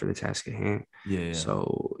needed for the task at hand. Yeah.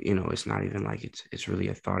 So, it's not even like it's really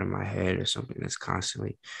a thought in my head or something that's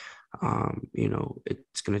constantly,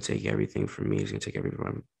 it's going to take everything from me. It's going to take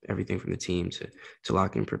everything from the team to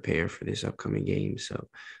lock and prepare for this upcoming game. So,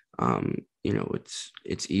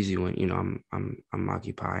 it's easy when, I'm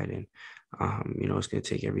occupied and, it's going to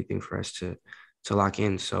take everything for us to lock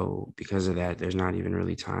in. So because of that, there's not even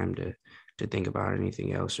really time to think about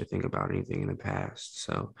anything else or think about anything in the past.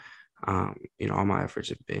 So, all my efforts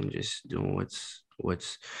have been just doing what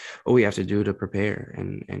we have to do to prepare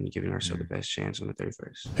and giving ourselves the best chance on the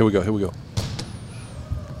 31st. Here we go.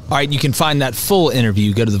 All right, you can find that full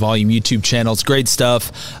interview. Go to the Volume YouTube channel. It's great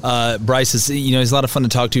stuff. Bryce is, he's a lot of fun to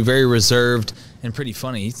talk to, very reserved and pretty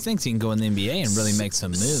funny. He thinks he can go in the NBA and really make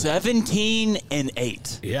some moves. 17 and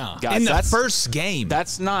 8. Yeah. Guys, in the first game.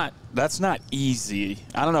 That's not easy.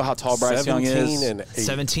 I don't know how tall Bryce Young is.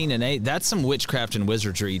 17 and 8. That's some witchcraft and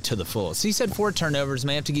wizardry to the fullest. He said 4 turnovers.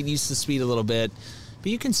 May have to get used to speed a little bit.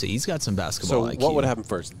 But you can see he's got some basketball IQ. So what would happen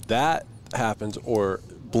first? That happens or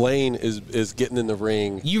Blaine is getting in the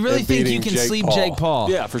ring. You really think you can sleep Jake Paul?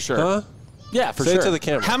 Yeah, for sure. Huh? Yeah, for Say sure. it to the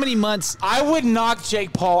camera. How many months? I would knock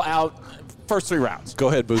Jake Paul out first 3 rounds. Go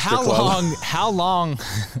ahead, Booster Club. How long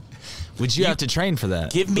would you have to train for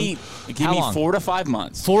that? Give me 4 to 5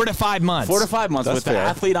 months. 4 to 5 months. 4 to 5 months. That's with fair. the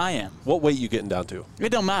athlete I am. What weight you getting down to? It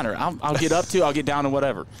don't matter. I'll get up to. I'll get down to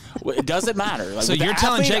whatever. It doesn't matter. Like, so you're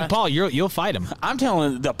telling Jake Paul you'll fight him? I'm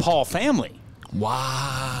telling the Paul family.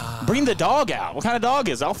 Wow. Bring the dog out. What kind of dog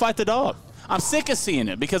is it? I'll fight the dog. I'm sick of seeing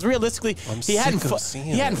it because realistically, he hadn't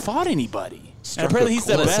fought anybody. And apparently he's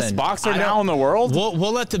the best boxer now in the world.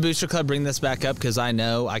 We'll let the Booster Club bring this back up because I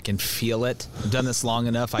know I can feel it. I've done this long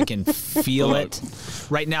enough. I can feel it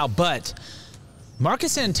right now. But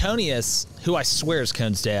Marcus Antonius, who I swear is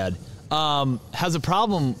Cone's dad, has a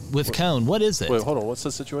problem with Cone. What is it? Wait, hold on. What's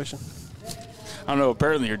the situation? I don't know.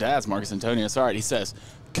 Apparently your dad's Marcus Antonius. All right, he says,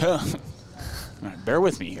 Cone. All right, bear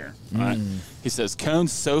with me here. All right. He says,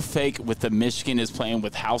 Cone's so fake with the Michigan is playing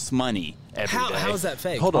with house money every day. How is that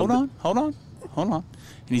fake? Hold on.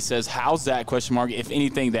 And he says, how's that, question mark? If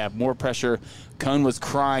anything, they have more pressure. Cone was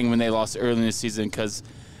crying when they lost early in the season because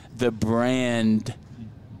the brand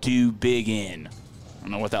do big in. I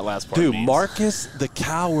don't know what that last part means. Dude, Marcus the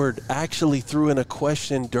Coward actually threw in a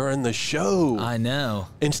question during the show. I know.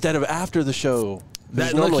 Instead of after the show. He's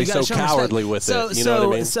Look, normally you gotta so show cowardly with it. You know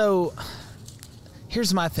what I mean? So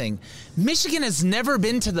here's my thing. Michigan has never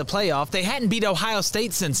been to the playoff. They hadn't beat Ohio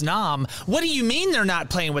State since Nam. What do you mean they're not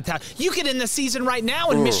playing with that? You could end the season right now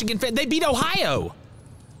in Michigan. They beat Ohio.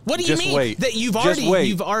 What do you mean? Wait. That you've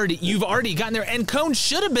already gotten there? And Cone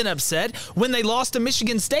should have been upset when they lost to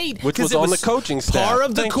Michigan State, which was on the coaching staff. Par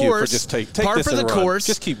of the Thank course. You for just take par this for the and course.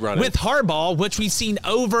 Just keep running with Harbaugh, which we've seen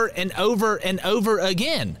over and over and over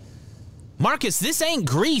again. Marcus, this ain't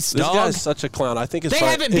Greece, dog. This guy's such a clown. I think it's they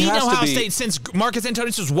haven't beaten Ohio State since Marcus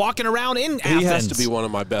Antonius was walking around in Athens. He has to be one of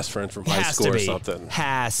my best friends from high school or something.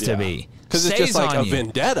 Has to be. Because it's just like a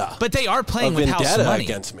vendetta. But they are playing with house money.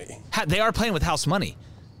 Against me. They are playing with house money.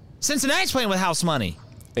 Cincinnati's playing with house money.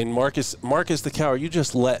 And Marcus the Coward, you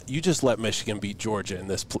just let Michigan beat Georgia in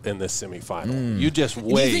this semifinal. You just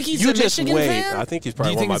wait. You think he's a Michigan fan? I think he's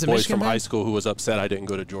probably one of my boys from high school who was upset I didn't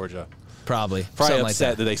go to Georgia. Probably upset like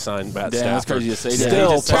that they signed Matt Stafford. That's crazy to say.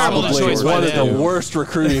 Still probably one of the worst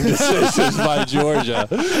recruiting decisions by Georgia.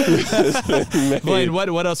 Blaine,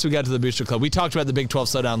 what else we got to the Booster Club? We talked about the Big 12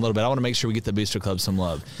 slowdown a little bit. I want to make sure we get the Booster Club some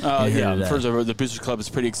love. First of all, the Booster Club is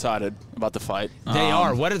pretty excited about the fight. They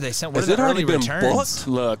are. What are they saying? What has are it the already early been returns? booked?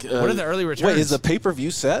 Look, what are the early returns? Wait, is the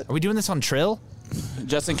pay-per-view set? Are we doing this on Trill?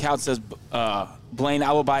 Justin Couch says, Blaine,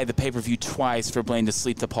 I will buy the pay-per-view twice for Blaine to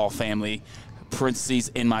sleep the Paul family. Parentheses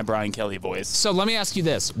in my Brian Kelly voice. So let me ask you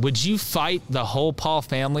this. Would you fight the whole Paul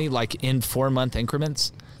family like in 4-month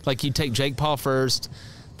increments? Like you'd take Jake Paul first,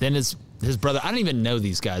 then his brother. I don't even know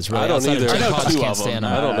these guys really. I don't either. I know two can't of stand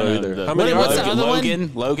them. them. I don't know either. How many what's the other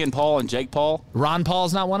Logan Paul and Jake Paul? Ron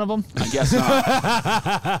Paul's not one of them? I guess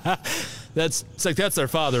not. That's their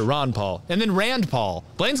father, Ron Paul. And then Rand Paul.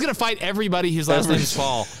 Blaine's going to fight everybody whose last name is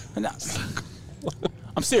Paul.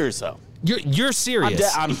 I'm serious, though. You're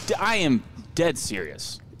serious. I am dead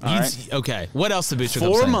serious. Right? Okay. What else the Booster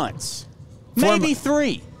Club 4 months. Maybe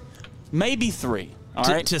 3. All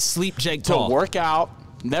right? To sleep Jake Paul. To work out.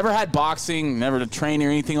 Never had boxing, never to train or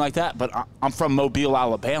anything like that. But I'm from Mobile,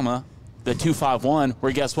 Alabama, the 251,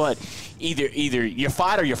 where guess what? Either you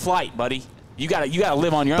fight or you flight, buddy. You gotta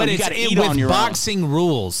live on your own. But you it's gotta eat on your with boxing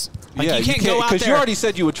rules. Like you can't go out there. Because you already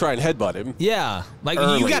said you would try and headbutt him. Yeah. Like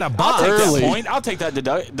early. you got to box. I'll take that point. I'll take that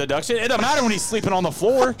deduction. It doesn't matter when he's sleeping on the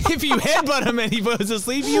floor. If you headbutt him and he goes to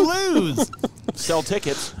sleep, you lose. Sell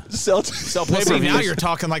tickets. Sell pay-per-views. See, now you're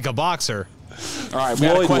talking like a boxer. All right, we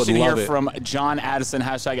got a question here from John Addison,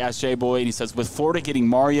 #AskJBoy, and he says, with Florida getting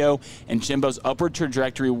Mario and Jimbo's upward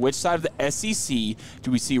trajectory, which side of the SEC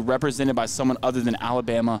do we see represented by someone other than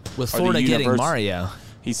Alabama? With Florida getting Mario.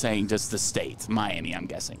 He's saying just the state, Miami, I'm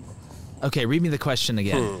guessing. Okay, read me the question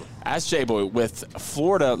again. Ask J-Boy, with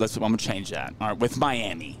Florida, I'm going to change that. All right, with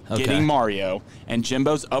Miami getting Mario and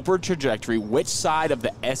Jimbo's upward trajectory, which side of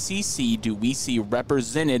the SEC do we see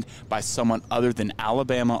represented by someone other than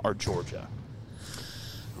Alabama or Georgia?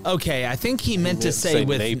 Okay, I think he meant to say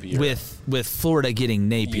with Florida getting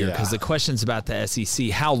Napier, because the question's about the SEC.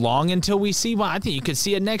 How long until we see one? I think you could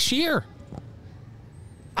see it next year.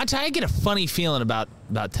 I get a funny feeling about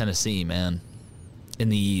Tennessee, man, in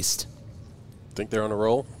the East. Think they're on a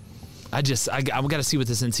roll? I've got to see what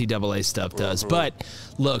this NCAA stuff does. But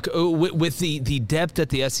look, with the depth that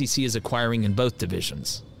the SEC is acquiring in both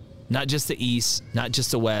divisions, not just the East, not just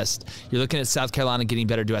the West. You're looking at South Carolina getting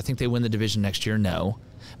better. Do I think they win the division next year? No.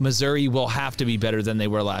 Missouri will have to be better than they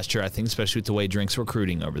were last year, I think, especially with the way Drink's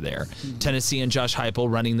recruiting over there. Tennessee and Josh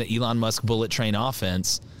Heupel running the Elon Musk bullet train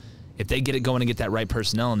offense. If they get it going and get that right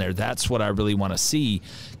personnel in there, that's what I really want to see.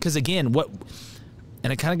 Because, again,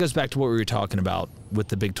 and it kind of goes back to what we were talking about with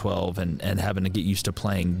the Big 12 and having to get used to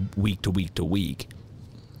playing week to week to week.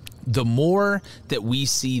 The more that we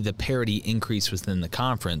see the parity increase within the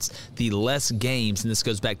conference, the less games, and this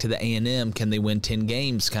goes back to the A&M, can they win 10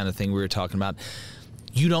 games kind of thing we were talking about.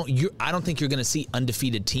 I don't think you're going to see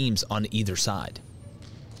undefeated teams on either side.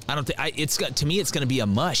 To me, it's going to be a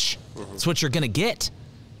mush. It's what you're going to get.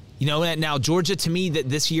 You know, now Georgia, to me, that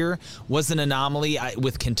this year was an anomaly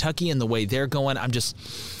with Kentucky and the way they're going.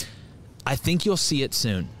 I think you'll see it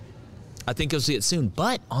soon.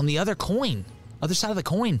 But on the other side of the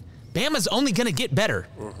coin, Bama's only going to get better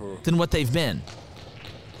than what they've been.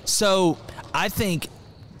 So I think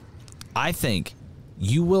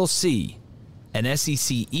you will see an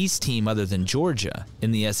SEC East team other than Georgia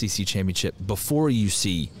in the SEC championship before you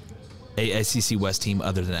see a SEC West team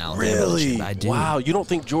other than Alabama. Really? I do. Wow, you don't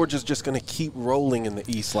think Georgia's just going to keep rolling in the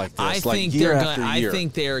East like this? I think year they're after going. year? I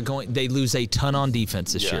think they're going. They lose a ton on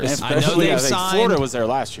defense this year. And I know especially, they've I think signed. Florida was there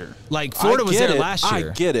last year. Like Florida was there last year.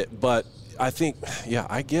 I get it, but I think,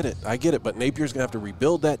 I get it. But Napier's going to have to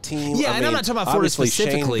rebuild that team. Yeah, and I'm not talking about Florida obviously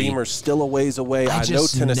specifically. Shane Beamer's still a ways away. I know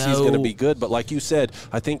Tennessee's going to be good, but like you said,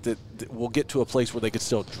 I think that we'll get to a place where they could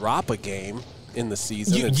still drop a game in the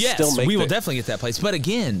season and yes, still make we will definitely get that place. But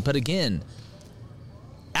again,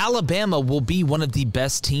 Alabama will be one of the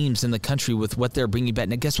best teams in the country with what they're bringing back.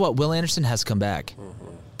 Now, guess what? Will Anderson has to come back.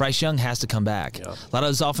 Bryce Young has to come back. Yeah. A lot of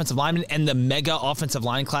those offensive linemen and the mega offensive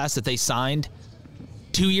line class that they signed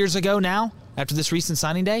 2 years ago now, after this recent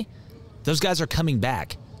signing day, those guys are coming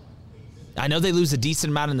back. I know they lose a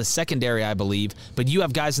decent amount in the secondary, I believe, but you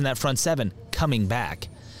have guys in that front seven coming back.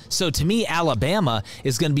 So to me, Alabama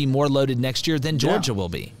is going to be more loaded next year than Georgia will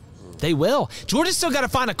be. They will. Georgia's still got to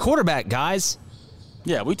find a quarterback, guys.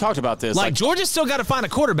 Yeah, we talked about this. Like Georgia's still got to find a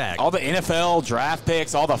quarterback. All the NFL draft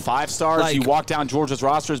picks, all the 5-stars, you walk down Georgia's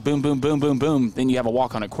rosters, boom, boom, boom, boom, boom, then you have a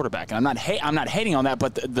walk-on at quarterback. And I'm not hating on that,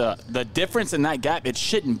 but the difference in that gap, it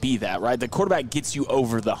shouldn't be that, right? The quarterback gets you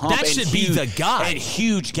over the hump. That should be the guy. And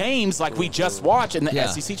huge games like we just watched in the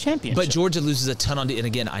SEC Championship. But Georgia loses a ton on, and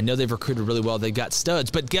again, I know they've recruited really well. They've got studs.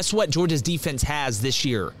 But guess what Georgia's defense has this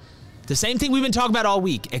year? The same thing we've been talking about all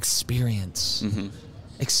week. Experience.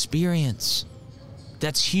 Experience.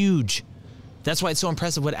 That's huge. That's why it's so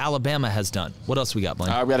impressive what Alabama has done. What else we got, Blaine?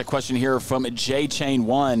 We got a question here from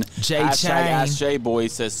JChain1. Ask Jboy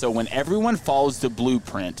says, so when everyone follows the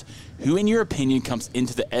blueprint, who in your opinion comes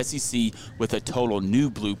into the SEC with a total new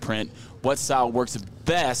blueprint? What style works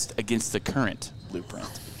best against the current blueprint?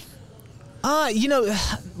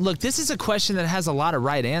 Look, this is a question that has a lot of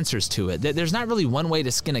right answers to it. There's not really one way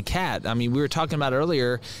to skin a cat. I mean, we were talking about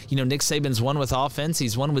earlier, Nick Saban's won with offense.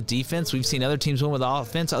 He's won with defense. We've seen other teams win with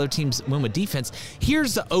offense. Other teams win with defense.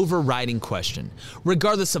 Here's the overriding question.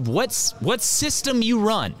 Regardless of what system you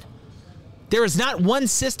run, there is not one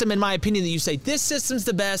system, in my opinion, that you say, this system's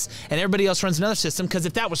the best, and everybody else runs another system, because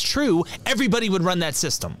if that was true, everybody would run that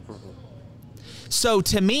system. So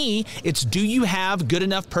to me, it's do you have good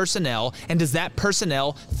enough personnel, and does that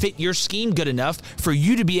personnel fit your scheme good enough for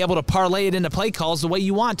you to be able to parlay it into play calls the way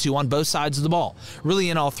you want to on both sides of the ball, really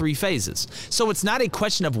in all three phases. So it's not a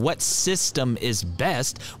question of what system is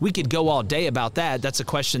best. We could go all day about that. That's a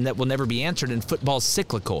question that will never be answered, and football's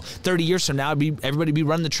cyclical. 30 years from now, everybody be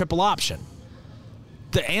running the triple option.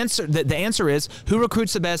 The answer is who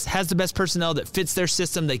recruits the best, has the best personnel that fits their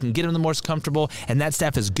system, they can get them the most comfortable, and that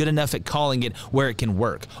staff is good enough at calling it where it can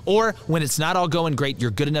work. Or when it's not all going great,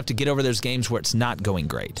 you're good enough to get over those games where it's not going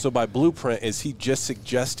great. So by blueprint, is he just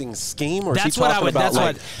suggesting scheme, or is that's he talking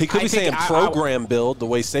about he could be saying program build the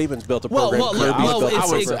way Saban's built a program?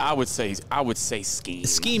 I would say scheme.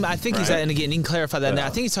 Scheme, I think he's, and again, you can clarify that now. I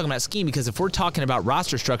think he's talking about scheme because if we're talking about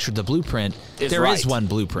roster structure, the blueprint, there is one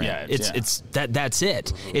blueprint. Yeah, that's it.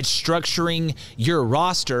 It's structuring your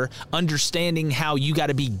roster, understanding how you got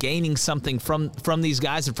to be gaining something from these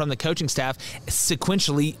guys and from the coaching staff,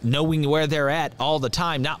 sequentially knowing where they're at all the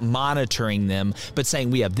time, not monitoring them, but saying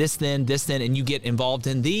we have this then, and you get involved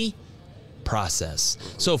in the process.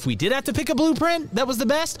 So if we did have to pick a blueprint that was the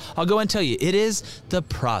best, I'll go and tell you it is the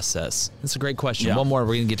process. That's a great question. Yeah. One more,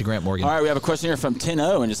 we're going to get to Grant Morgan. All right, we have a question here from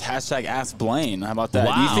 10-0 and just hashtag Ask Blaine. How about that?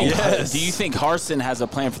 Wow. Do you think Harsin has a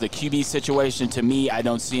plan for the QB situation? To me, I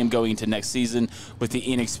don't see him going into next season with the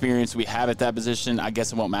inexperience we have at that position. I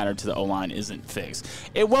guess it won't matter until the O-line isn't fixed.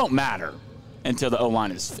 It won't matter until the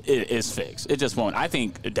O-line is fixed. It just won't. I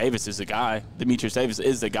think Davis is the guy. Demetrius Davis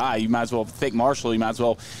is the guy. You might as well think Marshall. You might as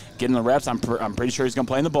well get in the reps. I'm pretty sure he's going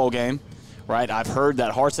to play in the bowl game, right? I've heard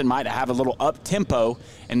that Harsin might have a little up-tempo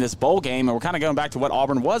in this bowl game, and we're kind of going back to what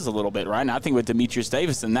Auburn was a little bit, right? And I think with Demetrius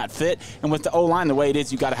Davis and that fit, and with the O-line the way it is,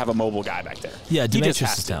 you got to have a mobile guy back there. Yeah,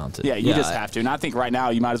 Demetrius is talented. Yeah, you just have to. And I think right now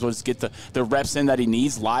you might as well just get the reps in that he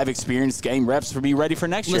needs, live experience game reps, to be ready for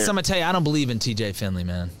next year. Listen, I'm going to tell you, I don't believe in TJ Finley,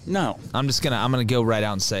 man. No. I'm going to go right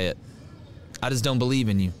out and say it. I just don't believe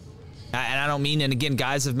in you. And I don't mean, and again,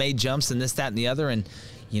 guys have made jumps and this, that, and the other, and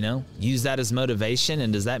use that as motivation.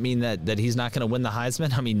 And does that mean that he's not going to win the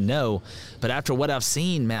Heisman? I mean, no. But after what I've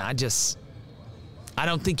seen, man, I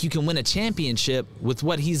don't think you can win a championship with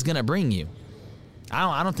what he's going to bring you.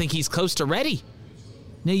 I don't think he's close to ready.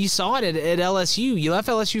 You saw it at LSU. You left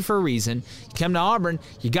LSU for a reason. You come to Auburn,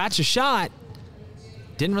 you got your shot.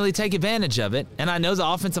 didn't really take advantage of it. And I know the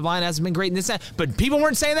offensive line hasn't been great in this, but people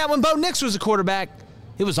weren't saying that when Bo Nix was a quarterback.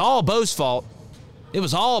 It was all Bo's fault. It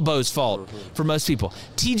was all Bo's fault for most people.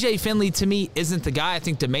 TJ Finley, to me, isn't the guy. I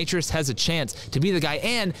think Demetrius has a chance to be the guy.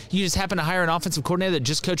 And you just happen to hire an offensive coordinator that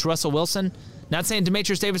just coached Russell Wilson. Not saying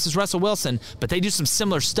Demetrius Davis is Russell Wilson, but they do some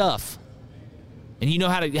similar stuff. And you know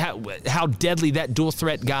how deadly that dual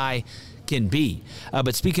threat guy can be.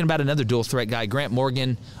 But speaking about another dual threat guy, Grant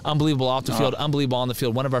Morgan, unbelievable off the field, unbelievable on the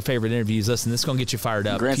field. One of our favorite interviews. Listen, this is going to get you fired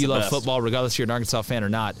up. If you love football, regardless if you're an Arkansas fan or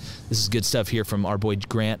not, this is good stuff here from our boy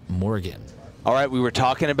Grant Morgan. All right, we were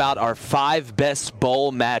talking about our 5 best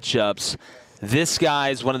bowl matchups. This guy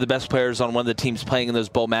is one of the best players on one of the teams playing in those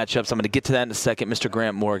bowl matchups. I'm going to get to that in a second. Mr.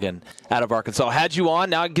 Grant Morgan out of Arkansas. Had you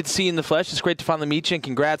on. Now I get to see you in the flesh. It's great to finally meet you, and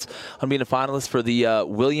congrats on being a finalist for the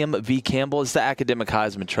William V. Campbell. It's the academic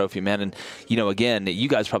Heisman Trophy, man. And, again, you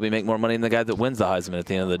guys probably make more money than the guy that wins the Heisman at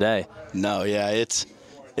the end of the day. No, yeah, it's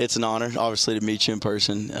an honor, obviously, to meet you in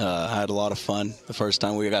person. I had a lot of fun the first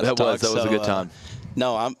time we got to talk. That was a good time.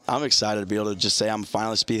 No, I'm excited to be able to just say I'm a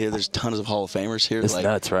finalist, be here. There's tons of Hall of Famers here. It's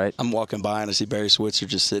nuts, right? I'm walking by and I see Barry Switzer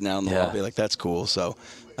just sitting out in the lobby. Like, that's cool. So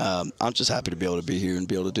I'm just happy to be able to be here and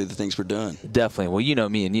be able to do the things we're doing. Definitely. Well,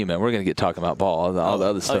 me and you, man. We're going to get talking about ball. All the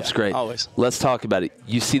other stuff's great. Always. Let's talk about it.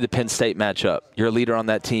 You see the Penn State matchup. You're a leader on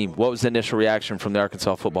that team. What was the initial reaction from the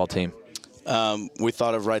Arkansas football team? We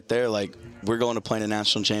thought of right there, like, we're going to play in a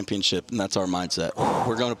national championship, and that's our mindset.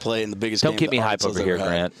 We're going to play in the biggest game. Don't get me hype over here,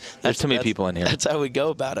 Grant. There's too many people in here. That's how we go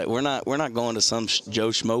about it. We're not going to some Joe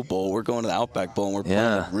Schmo Bowl. We're going to the Outback Bowl, and we're playing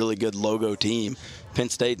a really good logo team. Penn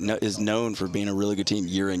State is known for being a really good team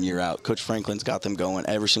year in, year out. Coach Franklin's got them going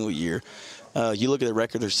every single year. You look at the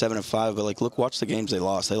record; they're 7-5, but watch the games they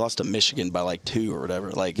lost. They lost to Michigan by 2 or whatever.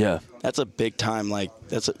 That's a big time. They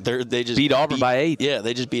just beat Auburn by 8. Yeah,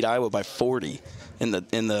 they just beat Iowa by 40 in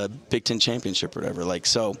the Big Ten championship or whatever.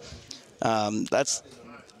 That's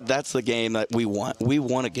the game that we want. We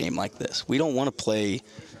want a game like this. We don't want to play.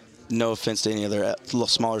 No offense to any other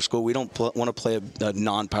smaller school, we don't want to play a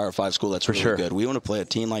non-Power 5 school that's really good. We want to play a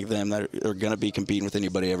team like them that are going to be competing with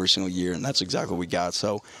anybody every single year, and that's exactly what we got.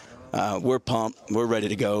 So. We're pumped. We're ready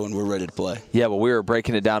to go, and we're ready to play. Yeah, well, we were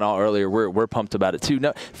breaking it down all earlier. We're pumped about it too,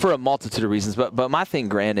 for a multitude of reasons. But my thing,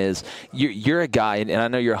 Grant, is you're a guy, and I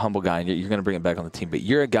know you're a humble guy, and you're going to bring it back on the team. But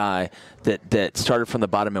you're a guy that started from the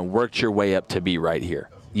bottom and worked your way up to be right here.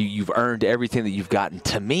 You've earned everything that you've gotten.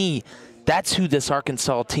 To me, that's who this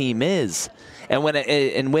Arkansas team is. And when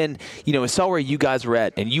I saw where you guys were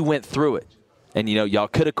at, and you went through it, and y'all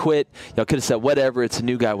could have quit, y'all could have said whatever, it's a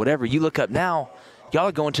new guy, whatever. You look up now. Y'all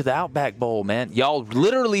are going to the Outback Bowl, man. Y'all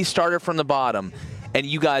literally started from the bottom, and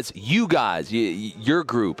you guys, your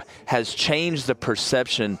group has changed the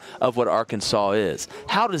perception of what Arkansas is.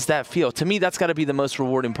 How does that feel? To me, that's got to be the most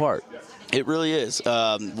rewarding part. It really is.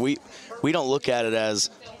 We don't look at it as,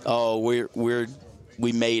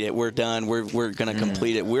 we made it, we're done, we're going to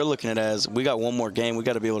complete it. We're looking at it as, we got one more game, we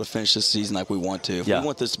got to be able to finish this season like we want to. If we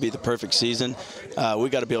want this to be the perfect season, we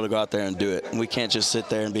got to be able to go out there and do it. And we can't just sit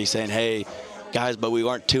there and be saying, hey, guys, but we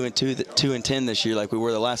aren't 2-10 this year like we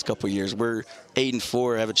were the last couple of years. We're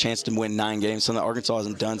 8-4, have a chance to win 9 games. Something that Arkansas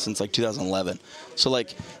hasn't done since 2011. So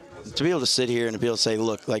to be able to sit here and to be able to say,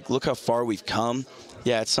 look how far we've come.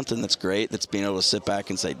 Yeah, it's something that's great. That's being able to sit back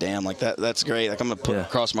and say, damn, that's great. I'm gonna put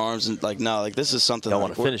cross my arms and this is something. I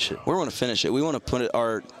want to finish it. We want to finish it. We want to put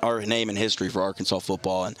our name in history for Arkansas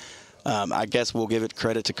football. And I guess we'll give it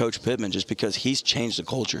credit to Coach Pittman just because he's changed the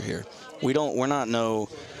culture here. We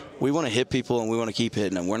want to hit people, and we want to keep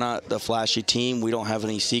hitting them. We're not a flashy team. We don't have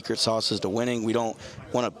any secret sauces to winning. We don't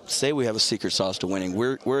want to say we have a secret sauce to winning.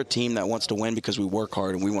 We're a team that wants to win because we work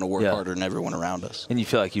hard, and we want to work harder than everyone around us. And you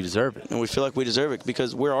feel like you deserve it. And we feel like we deserve it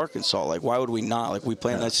because we're Arkansas. Why would we not? We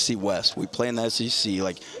play in the SEC West. We play in the SEC.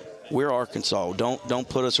 We're Arkansas. Don't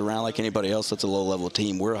put us around like anybody else that's a low-level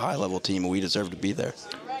team. We're a high-level team, and we deserve to be there.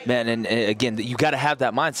 Man, and again, you got to have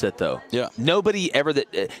that mindset, though. Yeah. Nobody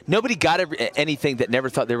got anything that never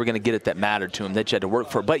thought they were going to get it that mattered to them, that you had to work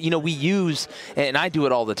for. But, we use, and I do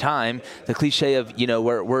it all the time, the cliche of,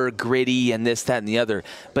 we're gritty and this, that, and the other.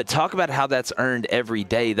 But talk about how that's earned every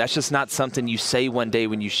day. That's just not something you say one day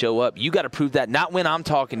when you show up. You got to prove that, not when I'm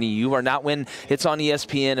talking to you or not when it's on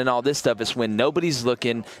ESPN and all this stuff. It's when nobody's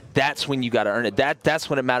looking. That's when you got to earn it. That's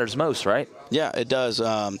when it matters most, right? Yeah, it does.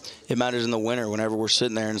 It matters in the winter whenever we're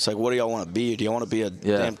sitting there and it's what do y'all want to be? Do you want to be a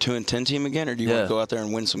damn 2-10 team again, or do you want to go out there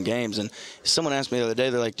and win some games? And someone asked me the other day,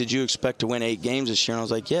 they're like, did you expect to win 8 games this year? And I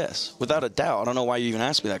was like, yes, without a doubt. I don't know why you even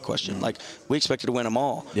asked me that question. We expected to win them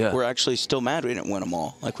all. Yeah. We're actually still mad we didn't win them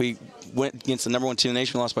all. went against the number 1 team in the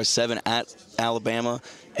nation, lost by 7 at Alabama,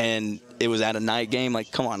 and it was at a night game.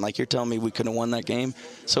 Like, come on, like, you're telling me we couldn't have won that game?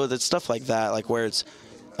 So it's stuff like that, like, where it's,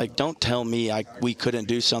 like, don't tell me we couldn't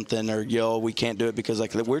do something, or, we can't do it, because,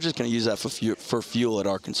 like, we're just going to use that for fuel at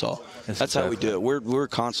Arkansas. That's how we do it. We're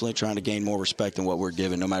constantly trying to gain more respect than what we're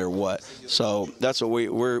given, no matter what. So that's what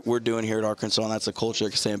we're doing here at Arkansas, and that's the culture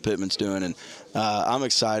that Sam Pittman's doing. And I'm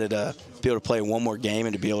excited to be able to play one more game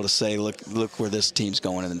and to be able to say, look where this team's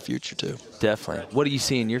going in the future too. Definitely. What do you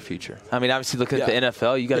see in your future? I mean, obviously, looking at the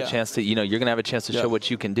NFL, you got a chance to, you're going to have a chance to show what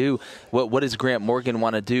you can do. What does Grant Morgan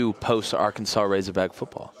want to do post Arkansas Razorback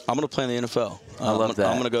football? I'm going to play in the NFL. I love that.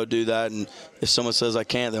 I'm going to go do that, and if someone says I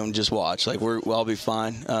can't, then just watch. Like, I'll be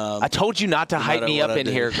fine. I told you not to hype me up in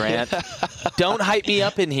here, Grant. Don't hype me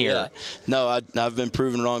up in here. Yeah. No, I've been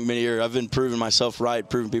proven wrong many years. I've been proving myself right,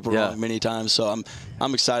 proving people wrong many times. So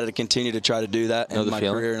I'm excited to continue to try to do that in my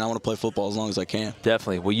career, and I want to play football as long as I can.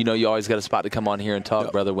 Definitely. Well, you always got a spot to come on here and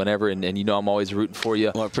talk, brother, whenever, and I'm always rooting for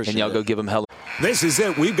you. Well, I appreciate and y'all go give them hell. This is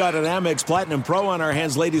it. We've got an Amex Platinum Pro on our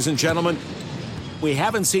hands, ladies and gentlemen. We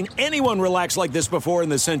haven't seen anyone relax like this before in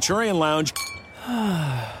the Centurion Lounge.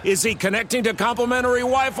 Is he connecting to complimentary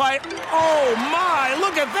Wi-Fi? Oh, my!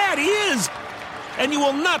 Look at that! He is! And you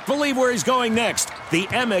will not believe where he's going next. The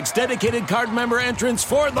Amex dedicated card member entrance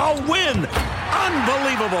for the win!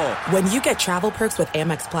 Unbelievable! When you get travel perks with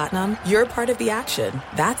Amex Platinum, you're part of the action.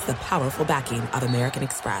 That's the powerful backing of American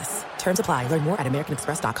Express. Terms apply. Learn more at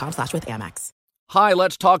americanexpress.com/withAmex. Hi,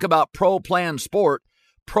 let's talk about Pro Plan Sport.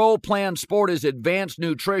 Pro Plan Sport is advanced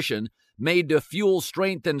nutrition made to fuel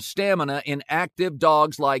strength and stamina in active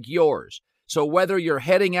dogs like yours. So whether you're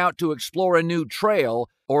heading out to explore a new trail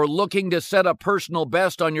or looking to set a personal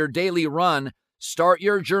best on your daily run, start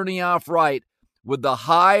your journey off right with the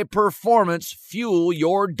high-performance fuel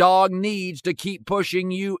your dog needs to keep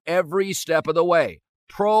pushing you every step of the way.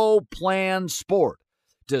 Pro Plan Sport.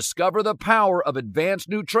 Discover the power of advanced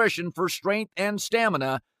nutrition for strength and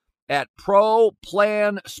stamina at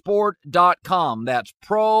ProPlansport.com. That's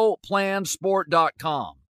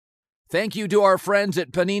ProPlansport.com. Thank you to our friends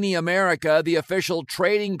at Panini America, the official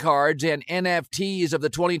trading cards and NFTs of the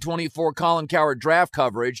 2024 Colin Cowherd draft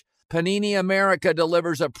coverage. Panini America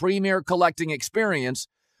delivers a premier collecting experience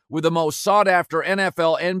with the most sought-after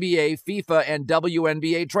NFL, NBA, FIFA, and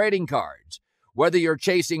WNBA trading cards. Whether you're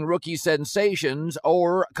chasing rookie sensations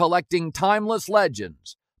or collecting timeless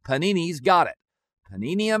legends, Panini's got it.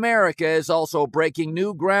 Panini America is also breaking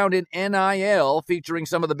new ground in NIL, featuring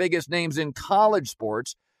some of the biggest names in college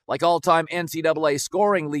sports, like all-time NCAA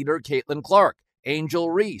scoring leader Caitlin Clark, Angel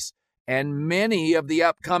Reese, and many of the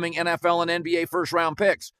upcoming NFL and NBA first-round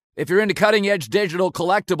picks. If you're into cutting-edge digital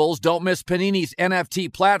collectibles, don't miss Panini's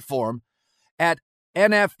NFT platform at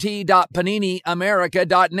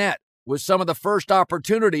nft.paniniamerica.net with some of the first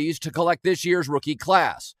opportunities to collect this year's rookie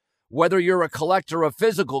class. Whether you're a collector of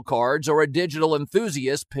physical cards or a digital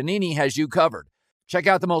enthusiast, Panini has you covered. Check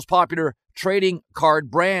out the most popular trading card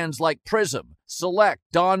brands like Prism, Select,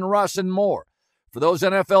 Don Russ, and more. For those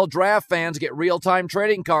NFL draft fans, get real-time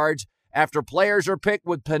trading cards after players are picked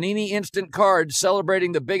with Panini Instant Cards,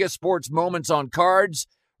 celebrating the biggest sports moments on cards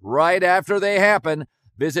right after they happen.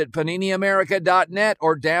 Visit PaniniAmerica.net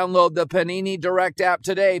or download the Panini Direct app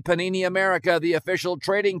today. Panini America, the official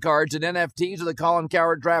trading cards and NFTs of the Colin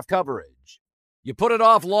Cowherd draft coverage. You put it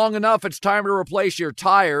off long enough, it's time to replace your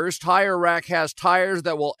tires. Tire Rack has tires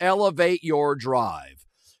that will elevate your drive.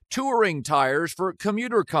 Touring tires for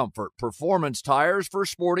commuter comfort, performance tires for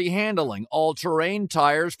sporty handling, all-terrain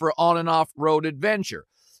tires for on- and off-road adventure.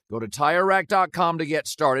 Go to TireRack.com to get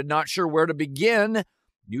started. Not sure where to begin?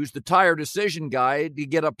 Use the Tire Decision Guide to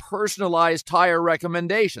get a personalized tire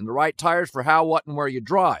recommendation, the right tires for how, what, and where you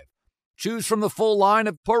drive. Choose from the full line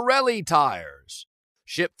of Pirelli tires.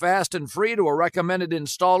 Ship fast and free to a recommended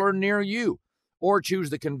installer near you. Or choose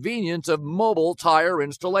the convenience of mobile tire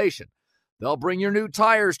installation. They'll bring your new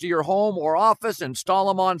tires to your home or office and install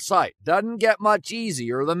them on site. Doesn't get much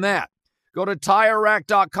easier than that. Go to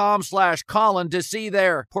TireRack.com/Colin to see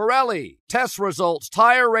their Pirelli test results,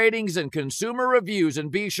 tire ratings, and consumer reviews, and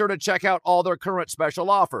be sure to check out all their current special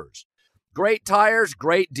offers. Great tires,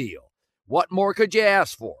 great deal. What more could you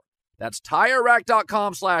ask for? That's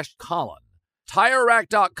TireRack.com/Colin.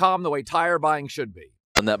 TireRack.com, the way tire buying should be.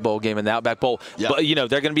 on that bowl game in the Outback Bowl. Yeah. But,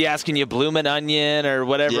 they're going to be asking you bloomin' onion or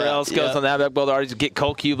whatever else goes on the Outback Bowl. They already get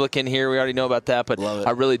Cole Kublik in here. We already know about that. But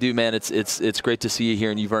I really do, man. It's great to see you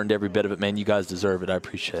here, and you've earned every bit of it, man. You guys deserve it. I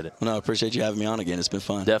appreciate it. Well, no, I appreciate you having me on again. It's been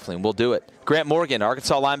fun. Definitely. We'll do it. Grant Morgan,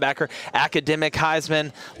 Arkansas linebacker, academic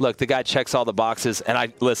Heisman. Look, the guy checks all the boxes.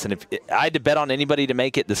 And listen, if I had to bet on anybody to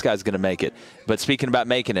make it, this guy's going to make it. But speaking about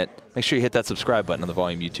making it, make sure you hit that subscribe button on the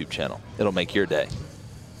Volume YouTube channel. It'll make your day.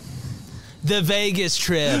 The Vegas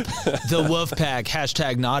trip, the Wolfpack,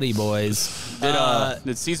 hashtag naughty boys.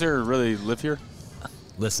 Did Caesar really live here?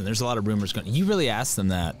 Listen, there's a lot of rumors going. You really asked them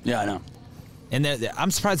that. Yeah, I know. And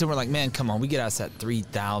I'm surprised they were like, man, come on, we get asked that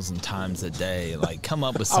 3,000 times a day. Like, come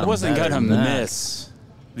up with something. I wasn't going to miss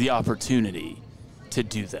the opportunity to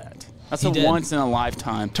do that. That's a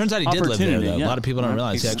once-in-a-lifetime Turns out he did live there, though. Yeah. A lot of people don't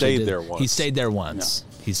realize he stayed there once. He stayed there once.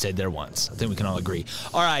 Yeah. He stayed there once. I think we can all agree.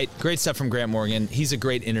 All right, great stuff from Grant Morgan. He's a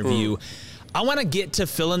great interview. I want to get to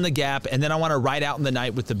fill in the gap, and then I want to ride out in the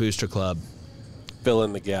night with the Booster Club. Fill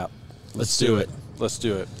in the gap. Let's do it. Let's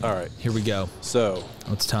do it. All right. Here we go. So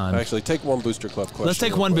it's time. Actually, take one Booster Club question. Let's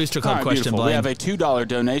take one Booster Club question, Blaine. We have a $2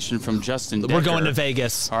 donation from Justin Decker. We're going to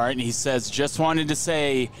Vegas. All right, and he says, just wanted to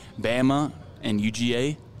say Bama and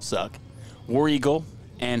UGA suck. War Eagle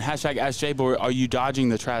and hashtag AskJBoy, are you dodging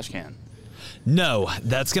the trash can? No,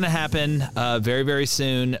 that's going to happen very, very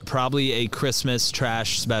soon. Probably a Christmas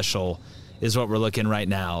trash special is what we're looking right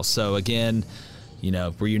now. So, again,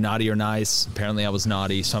 were you naughty or nice? Apparently I was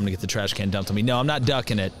naughty, so I'm going to get the trash can dumped on me. No, I'm not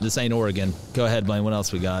ducking it. This ain't Oregon. Go ahead, Blaine. What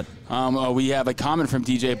else we got? We have a comment from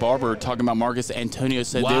DJ Barber talking about Marcus Antonio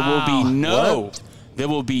said there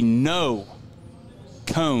will be no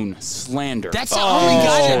cone slander. That's the only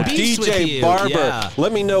guy that beefs with you. DJ Barber,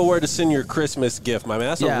 let me know where to send your Christmas gift, my man.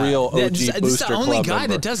 That's a real OG Booster Club. That's the only guy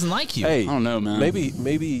member that doesn't like you. Hey, I don't know, man.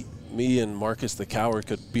 Maybe me and Marcus the Coward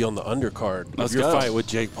could be on the undercard of your go. fight with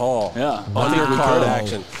Jake Paul. Yeah. Undercard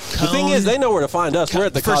action. The thing is, they know where to find us. We're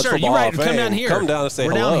at the College Football Hall of Fame. Come down here. Come down and say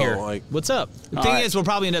hello. Down here. What's up? The thing is, we'll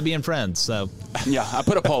probably end up being friends. So. Yeah, I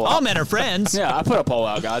put a poll out. All men are friends. Yeah, I put a poll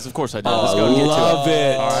out, guys. Of course I did. Let's go and get love to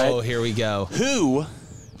it. All right. Oh, here we go. Who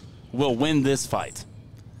will win this fight?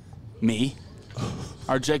 Me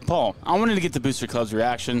or Jake Paul? I wanted to get the Booster Club's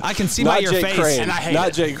reaction. I can see by your face. Crane. And I hate Not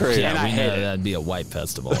it. Jake Crane. Yeah, and I we hate know it. that'd be a white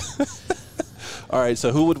festival. All right,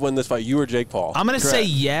 so who would win this fight, you or Jake Paul? I'm going to say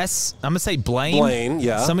yes. I'm going to say Blaine. Blaine,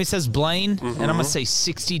 yeah. Somebody says Blaine, and I'm going to say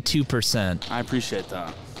 62%. I appreciate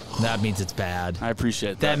that. That means it's bad. I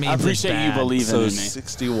appreciate that. That means I appreciate it's you bad. believing So in me.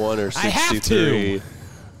 61 or 63. I have to.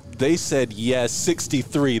 They said yes,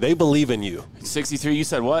 63. They believe in you. 63, you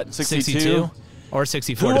said what? 62 or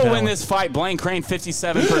 64. Who will depending win on this fight? Blaine Crane,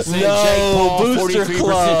 57%. No, Jake Paul, Booster 43%.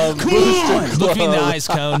 Club. Come Booster on. Club. Look me in the eyes,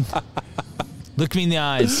 Cone. Look me in the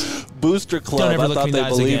eyes. Booster Club. Don't ever I look thought me in the they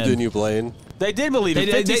eyes believed again. in you, Blaine. They did believe it.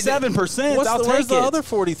 57%. Where's the other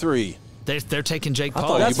 43? They're taking Jake I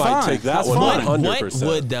Paul. thought you might take that one 100%. What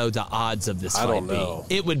would, though, the odds of this I fight don't know.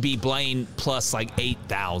 be? It would be Blaine plus like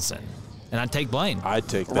 8,000. And I'd take Blaine. I'd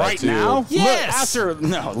take that Right too. now? Yes.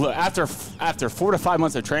 After 4 to 5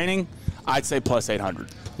 months of training, I'd say plus 800.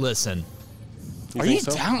 Listen. Are you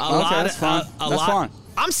so? down? A Okay, lot that's fine. a That's lot. fine.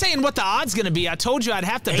 I'm saying what the odds going to be. I told you I'd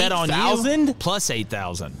have to bet on you. 8,000? Plus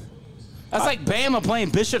 8,000. That's like Bama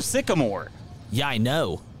playing Bishop Sycamore. Yeah, I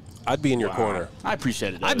know. I'd be in your corner. I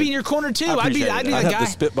appreciate it. I'd be in your corner too. I I'd be appreciate it, the I'd have guy. the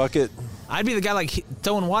spit bucket. I'd be the guy like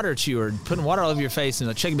throwing water at you or putting water all over your face and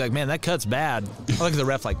the chick would be like, man, that cut's bad. I look at the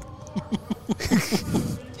ref like,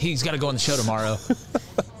 he's got to go on the show tomorrow.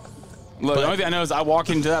 Look, the only thing I know is I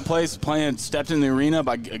walk into that place playing Stepped in the Arena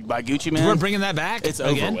by Gucci Mane. We're bringing that back? It's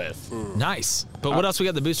again? over with. Nice. But what else we got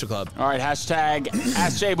at the Booster Club? All right, hashtag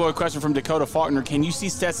AskJBoy question from Dakota Faulkner. Can you see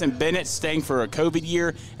Stetson Bennett staying for a COVID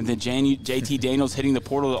year and then JT Daniels hitting the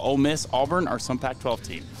portal to Ole Miss, Auburn, or some Pac-12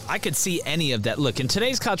 team? I could see any of that. Look, in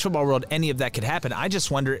today's college football world, any of that could happen. I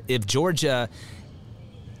just wonder if Georgia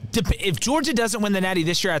doesn't win the Natty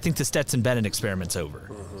this year, I think the Stetson Bennett experiment's over.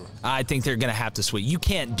 I think they're going to have to switch. You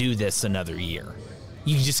can't do this another year.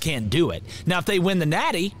 You just can't do it. Now, if they win the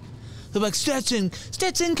Natty, they'll be like, Stetson,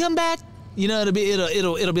 come back. You know, it'll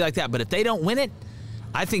be like that. But if they don't win it,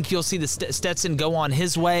 I think you'll see the Stetson go on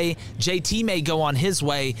his way. JT may go on his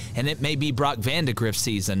way, and it may be Brock Vandegrift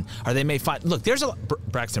season. Or they may find. Look, there's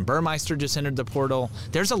Braxton Burmeister just entered the portal.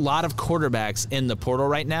 There's a lot of quarterbacks in the portal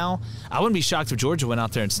right now. I wouldn't be shocked if Georgia went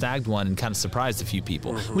out there and snagged one and kind of surprised a few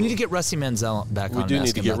people. We need to get Rusty Manziel back on. We do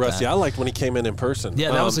need to get Rusty. I liked when he came in person.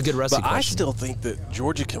 Yeah, that was a good Rusty But question. I still think that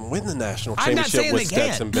Georgia can win the national I'm not championship saying with they can.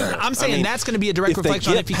 Stetson Bennett. I'm saying that's going to be a direct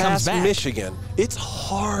reflection on if he comes back. Michigan, it's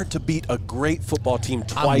hard to beat a great football team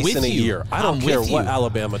game twice in a year. I don't care what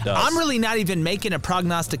Alabama does. I'm really not even making a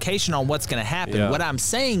prognostication on what's going to happen. Yeah. What I'm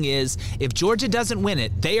saying is, if Georgia doesn't win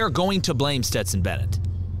it, they are going to blame Stetson Bennett.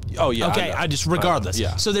 Oh, yeah. Okay, regardless.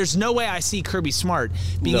 Yeah. So there's no way I see Kirby Smart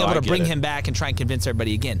being able to bring him back and try and convince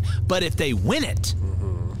everybody again. But if they win it,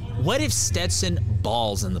 what if Stetson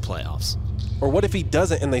balls in the playoffs? Or what if he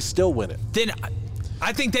doesn't and they still win it? Then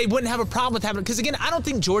I think they wouldn't have a problem with having it. Because, again, I don't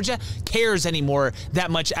think Georgia cares anymore that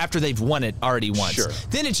much after they've won it already once. Sure.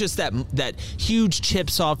 Then it's just that huge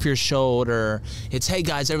chips off your shoulder. It's, hey,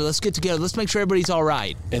 guys, let's get together. Let's make sure everybody's all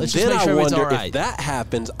right. And let's then just make sure I wonder everybody's all right. if that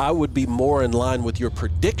happens, I would be more in line with your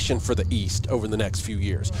prediction for the East over the next few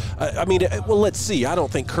years. Let's see. I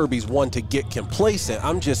don't think Kirby's one to get complacent.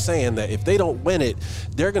 I'm just saying that if they don't win it,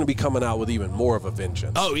 they're going to be coming out with even more of a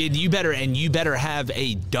vengeance. Oh, you better have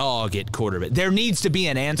a dog at quarterback. There needs to be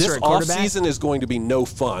an answer at quarterback. This offseason is going to be no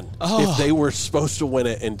fun if they were supposed to win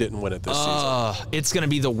it and didn't win it this season. It's going to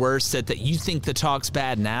be the worst that you think the talk's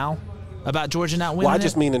bad now about Georgia not winning. Well, I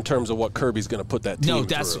just mean in terms of what Kirby's going to put that team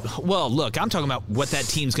through. Well, look, I'm talking about what that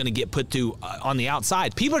team's going to get put through on the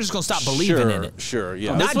outside. People are just going to stop believing in it. Sure,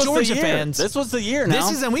 yeah. Not Georgia fans. This was the year now.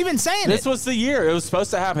 And we've been saying this was the year. It was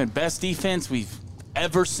supposed to happen. Best defense we've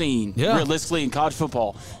ever seen, realistically, in college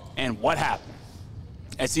football. And what happened?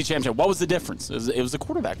 SEC championship. What was the difference? It was the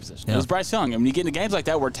quarterback position. Yeah. It was Bryce Young. And when you get into games like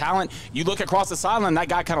that where talent, you look across the sideline, that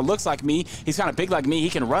guy kind of looks like me. He's kind of big like me. He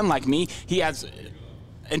can run like me. He has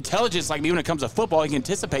intelligence like me when it comes to football. He can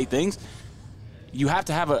anticipate things. You have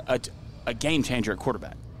to have a game changer at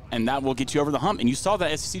quarterback. And that will get you over the hump. And you saw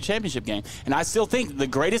that SEC championship game. And I still think the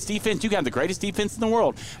greatest defense, you can have the greatest defense in the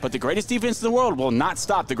world, but the greatest defense in the world will not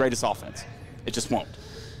stop the greatest offense. It just won't.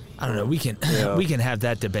 I don't know. We can have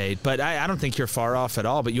that debate, but I don't think you're far off at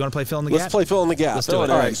all. But you want to play fill in the gap? Let's play fill in the gap. Let's do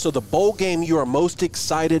it. All right. So the bowl game you are most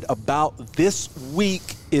excited about this week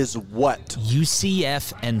is what?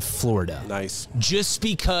 UCF and Florida. Nice. Just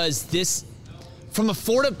because from a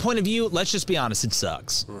Florida point of view, let's just be honest, it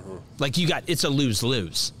sucks. Mm-hmm. It's a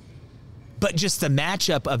lose-lose. But just the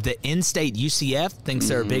matchup of the in-state UCF, thinks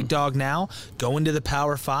they're a big dog now, going to the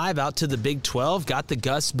Power 5, out to the Big 12, got the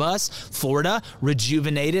Gus bus. Florida,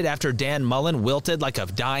 rejuvenated after Dan Mullen wilted like a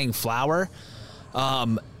dying flower.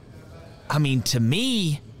 To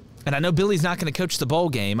me, and I know Billy's not going to coach the bowl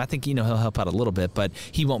game. I think, he'll help out a little bit, but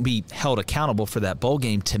he won't be held accountable for that bowl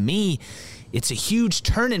game. To me, it's a huge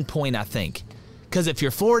turning point, I think. Because if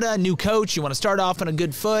you're Florida, new coach, you want to start off on a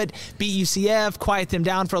good foot, beat UCF, quiet them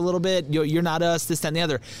down for a little bit. You're not us, this, that, and the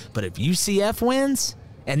other. But if UCF wins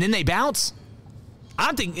and then they bounce,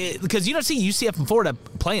 I'm thinking, because you don't see UCF and Florida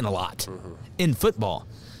playing a lot in football.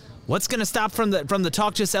 What's going to stop from the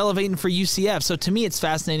talk just elevating for UCF? So to me, it's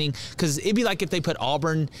fascinating because it'd be like if they put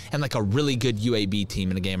Auburn and like a really good UAB team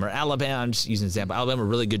in a game, or Alabama. I'm just using an example. Alabama, a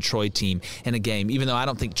really good Troy team in a game. Even though I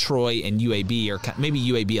don't think Troy and UAB, or maybe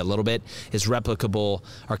UAB a little bit, is replicable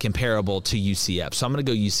or comparable to UCF. So I'm going to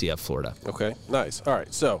go UCF, Florida. Okay, nice. All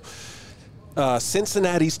right. So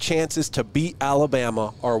Cincinnati's chances to beat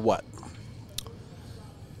Alabama are what?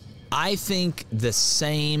 I think the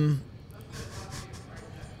same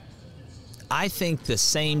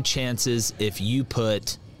chances if you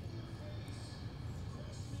fought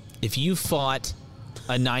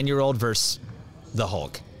a 9-year-old versus the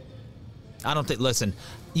Hulk. I don't think, listen,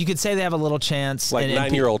 you could say they have a little chance. Like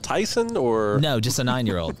 9-year-old Tyson or? No, just a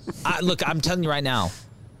 9-year-old. Look, I'm telling you right now,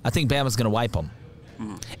 I think Bama's going to wipe them.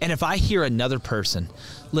 And if I hear another person,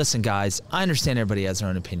 listen, guys, I understand everybody has their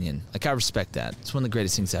own opinion. Like, I respect that. It's one of the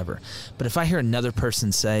greatest things ever. But if I hear another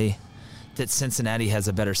person say that Cincinnati has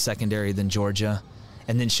a better secondary than Georgia,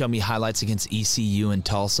 and then show me highlights against ECU and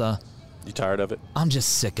Tulsa. You tired of it? I'm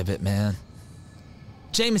just sick of it, man.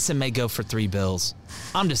 Jameson may go for $3 bills.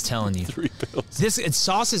 I'm just telling you. $3 bills.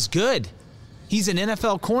 Sauce is good. He's an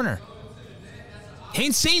NFL corner. He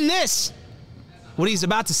ain't seen this. What he's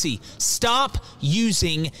about to see. Stop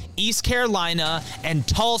using East Carolina and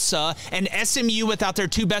Tulsa and SMU without their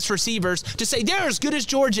two best receivers to say they're as good as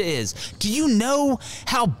Georgia is. Do you know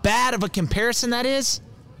how bad of a comparison that is?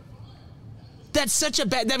 That's such a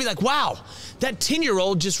bad... That'd be like, wow, that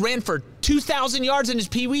 10-year-old just ran for 2,000 yards in his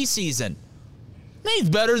Pee Wee season. He's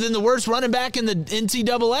better than the worst running back in the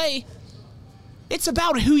NCAA. It's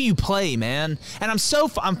about who you play, man. And I'm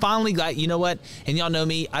finally glad, you know what? And y'all know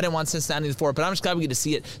me, I didn't want Cincinnati before, but I'm just glad we get to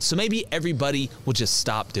see it. So maybe everybody will just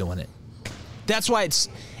stop doing it. That's why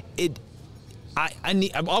I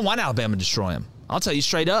want Alabama to destroy him. I'll tell you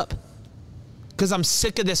straight up. Because I'm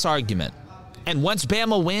sick of this argument. And once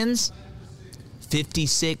Bama wins,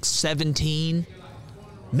 56-17,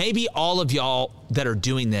 maybe all of y'all that are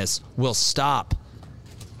doing this will stop.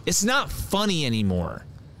 It's not funny anymore.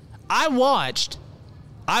 I watched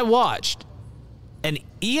I watched an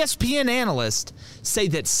ESPN analyst say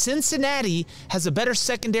that Cincinnati has a better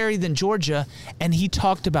secondary than Georgia, and he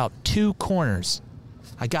talked about 2 corners.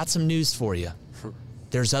 I got some news for you.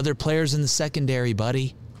 There's other players in the secondary,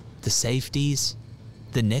 buddy. The safeties,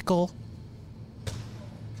 the nickel.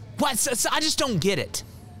 What? So I just don't get it.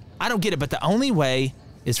 I don't get it, but the only way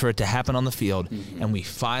is for it to happen on the field, and we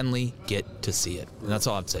finally get to see it. And that's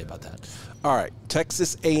all I have to say about that. All right,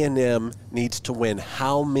 Texas A&M needs to win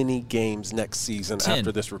how many games next season 10.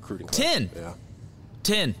 after this recruiting class? 10. Yeah.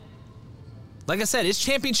 10. Like I said, it's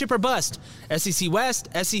championship or bust. SEC West,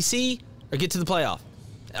 SEC, or get to the playoff.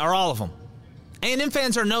 Or all of them. A&M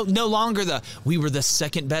fans are no longer we were the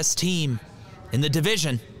second best team in the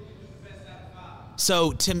division.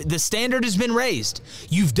 So the standard has been raised.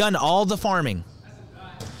 You've done all the farming.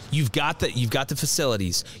 You've got the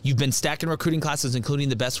facilities. You've been stacking recruiting classes, including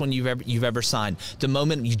the best one you've ever signed. The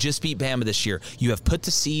moment you just beat Bama this year, you have put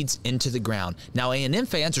the seeds into the ground. Now A&M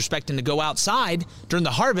fans are expecting to go outside during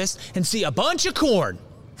the harvest and see a bunch of corn.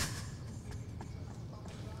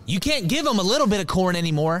 You can't give them a little bit of corn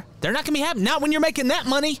anymore. They're not going to be happy. Not when you're making that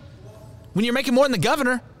money. When you're making more than the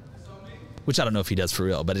governor, which I don't know if he does for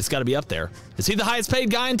real, but it's got to be up there. Is he the highest paid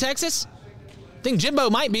guy in Texas? I think Jimbo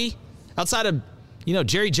might be, outside of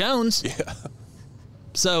Jerry Jones. Yeah.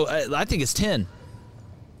 So I think it's 10.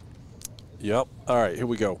 Yep. All right, here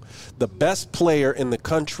we go. The best player in the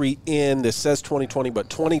country this says 2020, but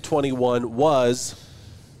 2021 was?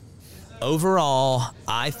 Overall,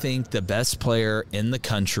 I think the best player in the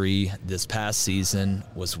country this past season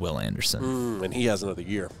was Will Anderson. And he has another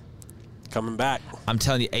year. Coming back. I'm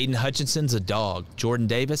telling you, Aiden Hutchinson's a dog. Jordan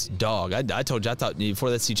Davis, dog. I told you, I thought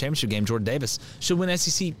before that SEC championship game, Jordan Davis should win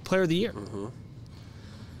SEC Player of the Year. Mm-hmm.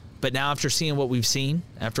 But now after seeing what we've seen,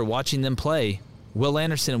 after watching them play, Will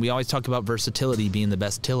Anderson, we always talk about versatility being the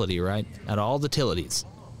best utility, right? Out of all the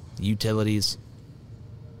utilities,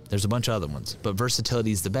 there's a bunch of other ones. But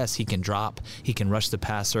versatility is the best. He can drop. He can rush the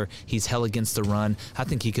passer. He's hell against the run. I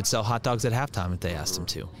think he could sell hot dogs at halftime if they asked him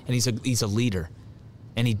to. And he's a leader.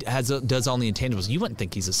 And he does all the intangibles. You wouldn't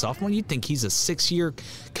think he's a sophomore. You'd think he's a 6-year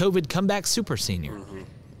COVID comeback super senior. Mm-hmm.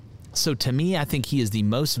 So to me, I think he is the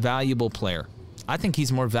most valuable player. I think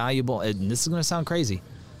he's more valuable, and this is going to sound crazy,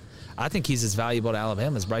 I think he's as valuable to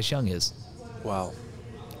Alabama as Bryce Young is. Wow.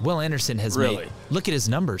 Will Anderson has really? Look at his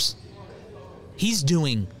numbers. He's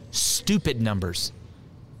doing stupid numbers,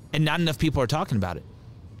 and not enough people are talking about it.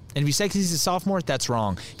 And if you say because he's a sophomore, that's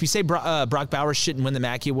wrong. If you say Brock Bowers shouldn't win the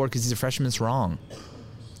Mackey Award because he's a freshman, it's wrong.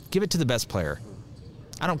 Give it to the best player.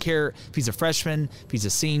 I don't care if he's a freshman, if he's a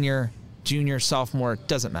senior, junior, sophomore,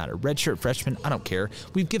 doesn't matter. Redshirt freshman, I don't care.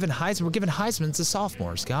 We're giving Heismans to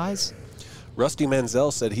sophomores, guys. Rusty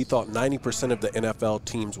Manziel said he thought 90% of the NFL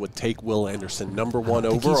teams would take Will Anderson number 1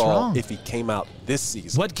 overall if he came out this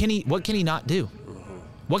season. What can he not do? Mm-hmm.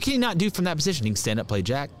 What can he not do from that position? He can stand up, play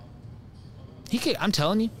jack. I'm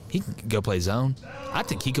telling you, he can go play zone. I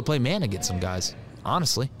think he could play man against some guys,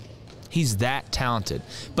 honestly. He's that talented.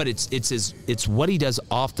 But it's what he does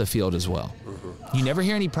off the field as well. Mm-hmm. You never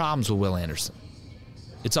hear any problems with Will Anderson.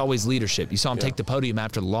 It's always leadership. You saw him take the podium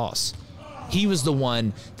after the loss. He was the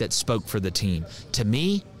one that spoke for the team. To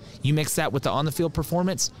me, you mix that with the on-the-field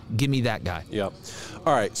performance, give me that guy. Yep.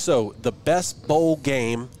 All right, so the best bowl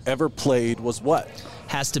game ever played was what?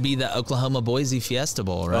 Has to be the Oklahoma-Boise Fiesta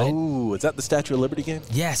Bowl, right? Oh, is that the Statue of Liberty game?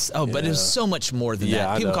 Yes. Oh, but it was so much more than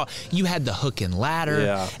that. People you had the hook and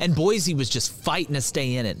ladder, and Boise was just fighting to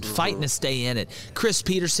stay in it, Chris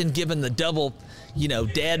Peterson giving the double,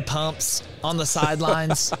 dad pumps on the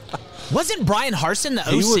sidelines. Wasn't Brian Harsin the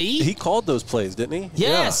OC? He called those plays, didn't he?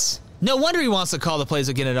 Yes. Yeah. No wonder he wants to call the plays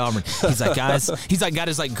again at Auburn. He's like, guys, got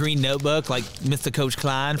his green notebook, like Mr. Coach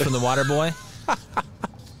Klein from The Waterboy.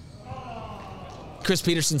 Chris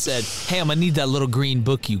Peterson said, hey, I'm going to need that little green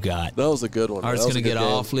book you got. That was a good one. Or it's going to get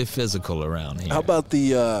awfully physical around here. How about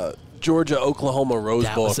the Georgia-Oklahoma Rose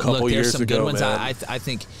Bowl a couple years ago, good ones. man? I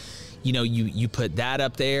think, you put that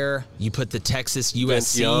up there. You put the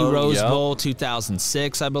Texas-USC Rose Bowl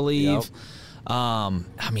 2006, I believe.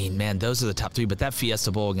 Yep. Man, those are the top 3. But that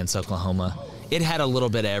Fiesta Bowl against Oklahoma, it had a little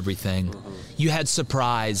bit of everything. Mm-hmm. You had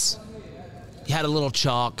surprise. You had a little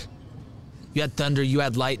chalk. You had thunder, you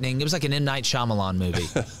had lightning. It was like an M. Night Shyamalan movie.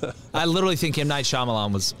 I literally think M. Night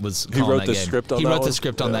Shyamalan was calling that game. He wrote the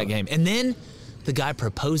script on that game. And then the guy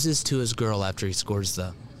proposes to his girl after he scores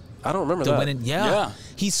the I don't remember that. Winning, yeah.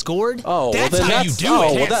 He scored. Oh, that's how you do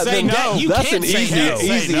it. That's an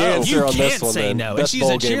easy answer on this one. You can't say no. And she's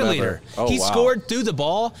a cheerleader. Oh, he scored through the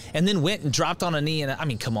ball and then went and dropped on a knee.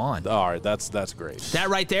 And come on. All right, that's great. That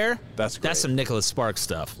right there. That's great. That's some Nicholas Sparks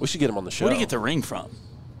stuff. We should get him on the show. Where do you get the ring from?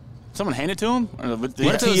 Someone handed to him? He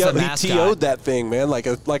TO'd that thing, man, like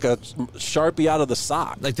a Sharpie out of the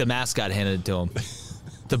sock. Like the mascot handed it to him.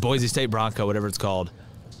 The Boise State Bronco, whatever it's called.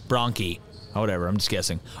 Bronchi. Or whatever, I'm just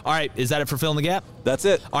guessing. All right, is that it for Filling the Gap? That's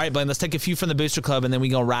it. All right, Blaine, let's take a few from the Booster Club, and then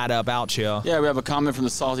we're going to ride up out, chill. Yeah, we have a comment from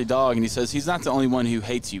the Salty Dog, and he says, he's not the only one who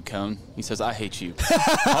hates you, Cone. He says, I hate you.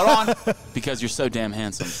 Hold on. Because you're so damn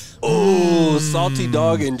handsome. Oh, Salty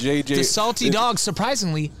Dog and JJ. The Salty Dog,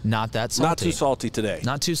 surprisingly, not that salty. Not too salty today.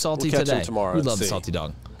 Not too salty we'll catch today. him tomorrow. We love the Salty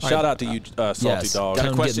Dog. Shout out to you, Salty Dog. Got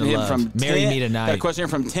a question here from Marry Me Tonight. Got a question here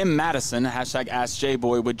from Tim Madison. Hashtag Ask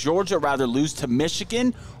Jboy. Would Georgia rather lose to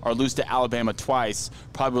Michigan or lose to Alabama twice?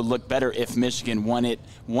 Probably would look better if Michigan won it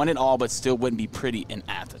all, but still wouldn't be pretty in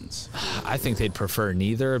Athens. I think they'd prefer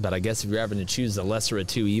neither, but I guess if you're having to choose the lesser of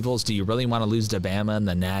two evils, do you really want to lose to Bama and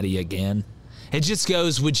the Natty again? It just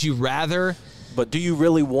goes, would you rather? But do you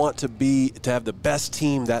really want to have the best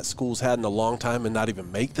team that school's had in a long time and not even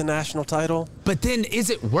make the national title? But then is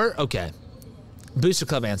it worse? Okay. Booster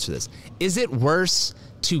Club, answer this. Is it worse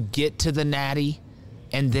to get to the Natty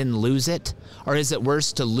and then lose it? Or is it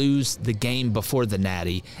worse to lose the game before the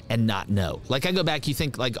Natty and not know? Like, I go back, you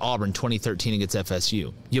think like Auburn 2013 against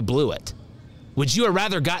FSU. You blew it. Would you have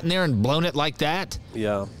rather gotten there and blown it like that?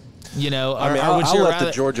 Yeah. You know, I mean, I'll let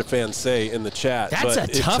the Georgia fans say in the chat. That's but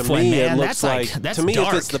a tough to one, me, man. It looks That's to me,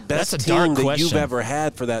 dark. if it's the best That's a team dark that you've question. ever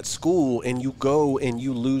had for that school, and you go and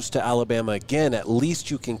you lose to Alabama again, at least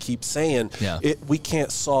you can keep saying, we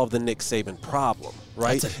can't solve the Nick Saban problem,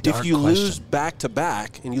 right? That's a dark if you question. lose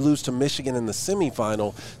back-to-back and you lose to Michigan in the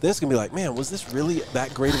semifinal, then it's going to be like, man, was this really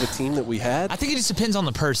that great of a team that we had? I think it just depends on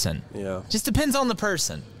the person. Yeah. Just depends on the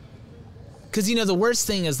person. Because, the worst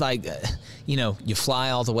thing is like, you fly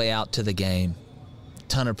all the way out to the game,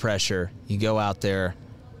 ton of pressure. You go out there,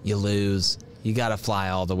 you lose. You got to fly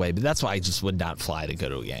all the way. But that's why I just would not fly to go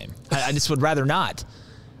to a game. I just would rather not.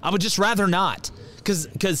 I would just rather not.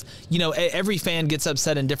 Because every fan gets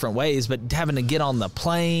upset in different ways, but having to get on the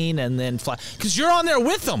plane and then fly. Because you're on there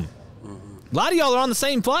with them. A lot of y'all are on the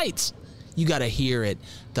same flights. You got to hear it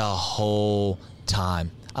the whole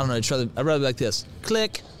time. I don't know. I'd rather be like this.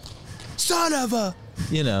 Click. Son of a,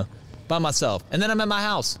 by myself. And then I'm at my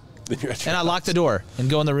house. And I lock the door and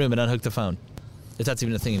go in the room and unhook the phone. If that's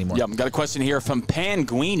even a thing anymore. Yep, got a question here from Pan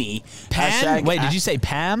Guini. Pan? Wait, did you say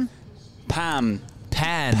Pam? Pam.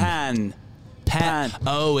 Pan.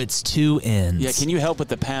 Oh, it's two N's. Yeah, can you help with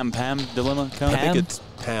the Pam dilemma? I think it's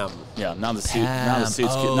Pam. Yeah, now the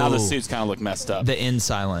suits kind of look messed up. The N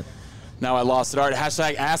silent. Now I lost it. All right,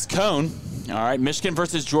 hashtag Ask Cone. All right, Michigan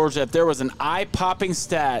versus Georgia. If there was an eye-popping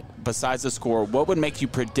stat besides the score, what would make you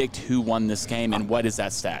predict who won this game, and what is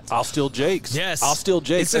that stat? I'll steal Jake's. Yes. I'll steal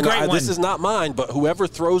Jake's. It's a great one. This is not mine, but whoever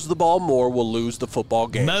throws the ball more will lose the football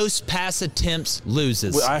game. Most pass attempts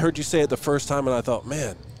loses. Well, I heard you say it the first time, and I thought,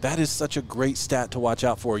 man, that is such a great stat to watch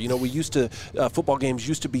out for. We used to football games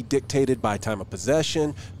used to be dictated by time of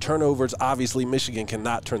possession, turnovers. Obviously, Michigan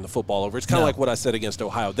cannot turn the football over. It's kind of like what I said against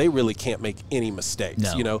Ohio. They really can't make any mistakes,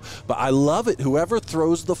 But I love it. Whoever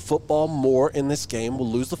throws the football more in this game will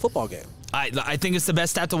lose the football game. I think it's the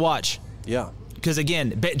best stat to watch. Yeah. Because,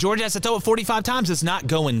 again, Georgia has to throw it 45 times. It's not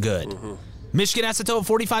going good. Mm-hmm. Michigan has to throw it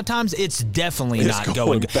 45 times. It's definitely not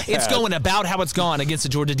going good. It's going about how it's gone against the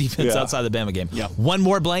Georgia defense outside the Bama game. Yeah. One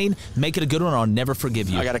more, Blaine. Make it a good one, or I'll never forgive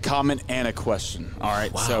you. I got a comment and a question. All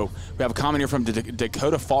right, So we have a comment here from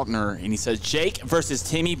Dakota Faulkner, and he says, Jake versus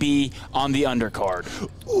Timmy B on the undercard.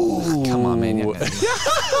 Ooh. Come on, man.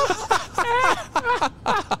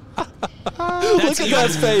 Look at that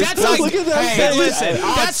face. That's like, look at that hey, face. Listen,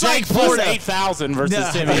 that's like Florida 8,000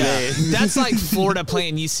 versus Timmy B. That's like Florida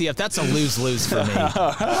playing UCF. That's a lose-lose for me.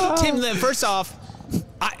 Tim, then first off,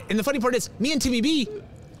 and the funny part is, me and Timmy B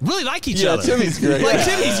really like each other. Timmy's great.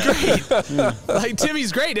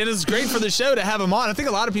 Timmy's great, and it's great for the show to have him on. I think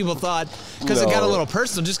a lot of people thought, because it got a little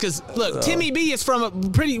personal, just because, look, Timmy B is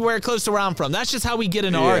from pretty close to where I'm from. That's just how we get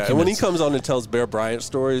into arguments. And when he comes on and tells Bear Bryant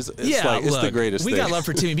stories, it's the greatest thing. We got love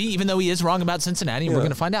for Timmy B, even though he is wrong about Cincinnati, and we're going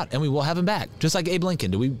to find out, and we will have him back, just like Abe Lincoln.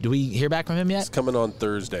 Do we hear back from him yet? It's coming on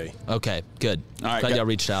Thursday. Okay, good. All right, Glad y'all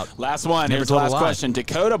reached out. Last one. Here's the last question.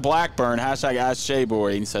 Dakota Blackburn, hashtag Ask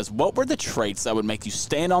Jboy, and he says, what were the traits that would make you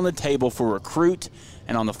stand on the table for recruit,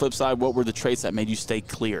 and on the flip side, what were the traits that made you stay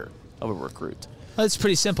clear of a recruit? Well, it's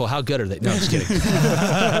pretty simple. How good are they? No, I'm just kidding.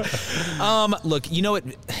 Look, you know what?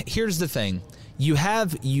 Here's the thing. You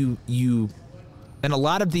have and a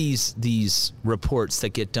lot of these reports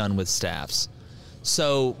that get done with staffs,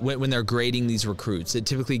 So when they're grading these recruits, it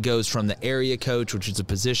typically goes from the area coach, which is a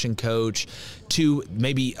position coach, to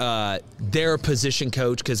maybe their position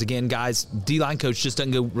coach. Because, again, guys, D-line coach just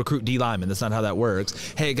doesn't go recruit D-lineman. That's not how that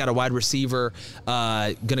works. Hey, got a wide receiver,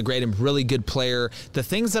 going to grade him, really good player. The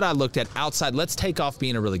things that I looked at outside, let's take off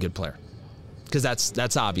being a really good player, because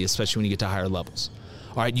that's obvious, especially when you get to higher levels.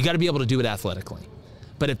 All right, you got to be able to do it athletically.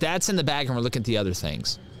 But if that's in the bag and we're looking at the other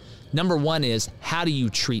things, number one is, how do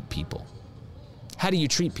you treat people? How do you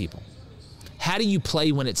treat people? How do you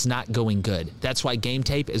play when it's not going good? That's why game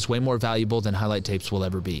tape is way more valuable than highlight tapes will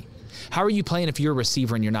ever be. How are you playing if you're a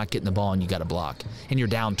receiver and you're not getting the ball and you got a block and you're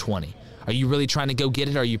down 20? Are you really trying to go get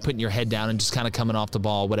it, or are you putting your head down and just kind of coming off the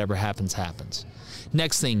ball, whatever happens, happens?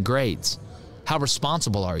 Next thing, grades. How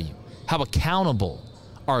responsible are you? How accountable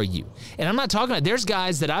are you? And I'm not talking about, there's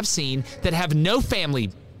guys that I've seen that have no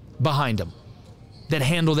family behind them that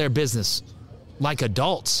handle their business like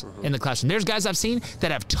adults in the classroom. There's guys I've seen that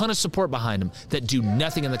have a ton of support behind them that do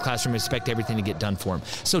nothing in the classroom, expect everything to get done for them.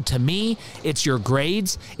 So to me, it's your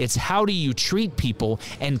grades, it's how do you treat people,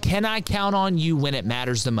 and can I count on you when it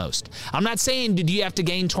matters the most? I'm not saying, do you have to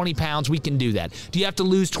gain 20 pounds? We can do that. Do you have to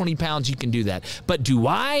lose 20 pounds? You can do that. But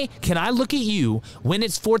can I look at you when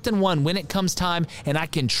it's 4th and 1, when it comes time, and I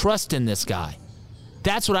can trust in this guy?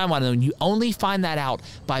 That's what I want to know. And you only find that out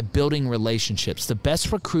by building relationships. The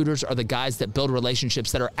best recruiters are the guys that build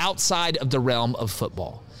relationships that are outside of the realm of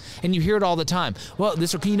football. And you hear it all the time. Well,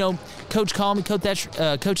 Coach called me,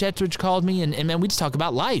 Coach Etheridge called me, and man, we just talk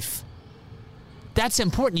about life. That's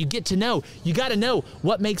important. You get to know. You got to know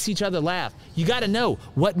what makes each other laugh. You got to know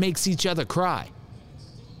what makes each other cry.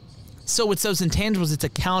 So it's those intangibles. It's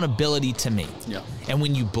accountability to me. Yeah. And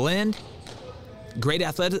when you blend great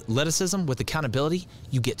athleticism with accountability,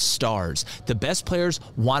 you get stars. The best players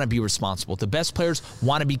want to be responsible. The best players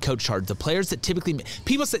want to be coached hard. The players that typically,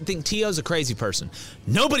 people think T.O.'s a crazy person.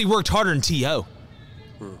 Nobody worked harder than T.O.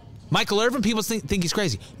 Michael Irvin, people think he's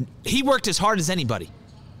crazy. He worked as hard as anybody.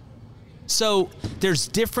 So there's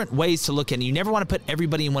different ways to look at it. You never want to put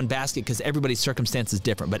everybody in one basket because everybody's circumstance is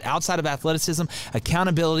different. But outside of athleticism,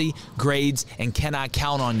 accountability, grades, and can I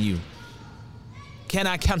count on you? Can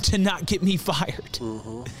I count to not get me fired?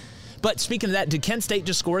 Mm-hmm. But speaking of that, did Kent State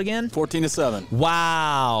just score again? 14-7.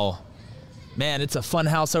 Wow. Man, it's a fun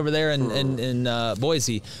house over there in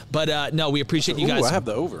Boise. But, no, we appreciate you guys. I have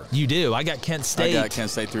the over. You do. I got Kent State. I got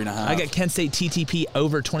Kent State 3.5. I got Kent State TTP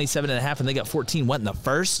over 27.5, and they got 14. What, in the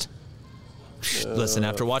first? Listen,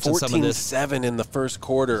 after watching some of this. 14-7 in the first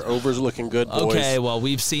quarter. Over's looking good, boys. Okay, well,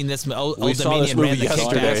 we've seen this. Old we saw Dominion this movie ran the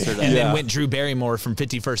yesterday. And then went Drew Barrymore from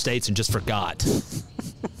 51st Dates and just forgot.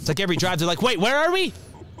 It's like every drive, they're like, wait, where are we?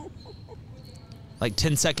 Like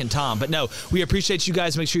 10-second Tom. But no, we appreciate you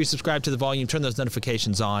guys. Make sure you subscribe to the volume. Turn those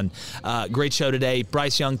notifications on. Great show today.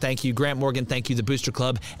 Bryce Young, thank you. Grant Morgan, thank you. The Booster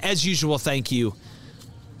Club, as usual, thank you.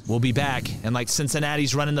 We'll be back. And like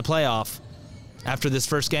Cincinnati's running the playoff after this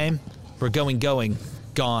first game, we're going,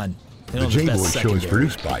 gone. The Jboy Show is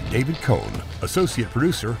produced by David Cohn, associate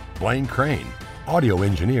producer Blaine Crane, audio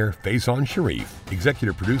engineer Faison Sharif,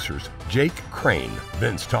 executive producers Jake Crane,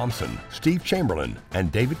 Vince Thompson, Steve Chamberlain,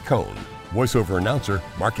 and David Cohn. Voiceover announcer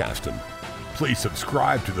Mark Aston. Please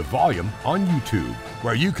subscribe to The Volume on YouTube,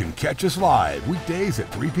 where you can catch us live weekdays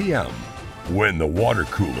at 3 p.m. Win the water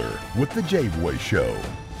cooler with The Jboy Show.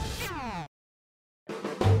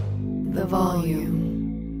 The Volume.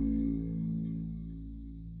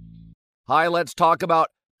 Hi, let's talk about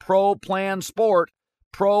Pro Plan Sport.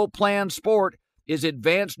 Pro Plan Sport is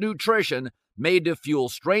advanced nutrition made to fuel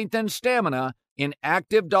strength and stamina in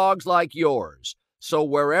active dogs like yours. So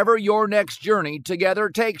wherever your next journey together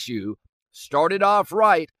takes you, start it off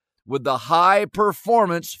right with the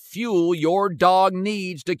high-performance fuel your dog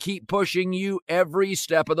needs to keep pushing you every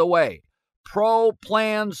step of the way. Pro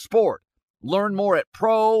Plan Sport. Learn more at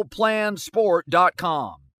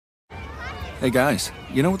ProPlansport.com. Hey guys,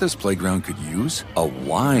 you know what this playground could use? A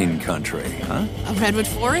wine country, huh? A redwood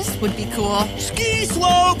forest would be cool. Ski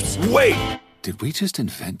slopes! Wait! Did we just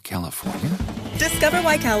invent California? Discover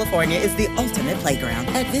why California is the ultimate playground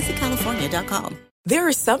at visitcalifornia.com. There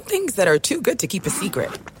are some things that are too good to keep a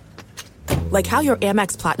secret. Like how your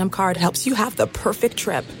Amex Platinum card helps you have the perfect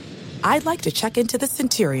trip. I'd like to check into the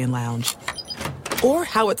Centurion Lounge. Or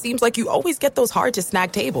how it seems like you always get those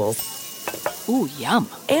hard-to-snag tables. Ooh, yum.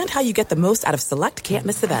 And how you get the most out of select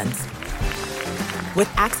can't-miss events. With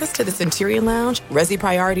access to the Centurion Lounge, Resi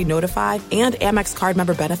Priority Notified, and Amex card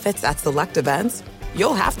member benefits at select events,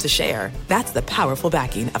 you'll have to share. That's the powerful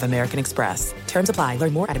backing of American Express. Terms apply.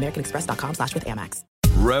 Learn more at americanexpress.com/withAmex.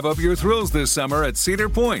 Rev up your thrills this summer at Cedar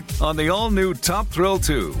Point on the all-new Top Thrill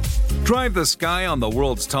 2. Drive the sky on the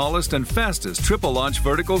world's tallest and fastest triple-launch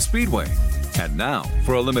vertical speedway. And now,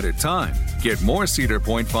 for a limited time, get more Cedar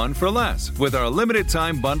Point fun for less with our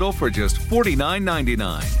limited-time bundle for just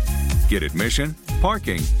 $49.99. Get admission,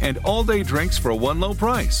 parking, and all-day drinks for one low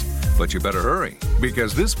price. But you better hurry,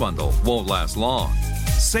 because this bundle won't last long.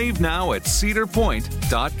 Save now at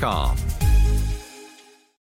cedarpoint.com.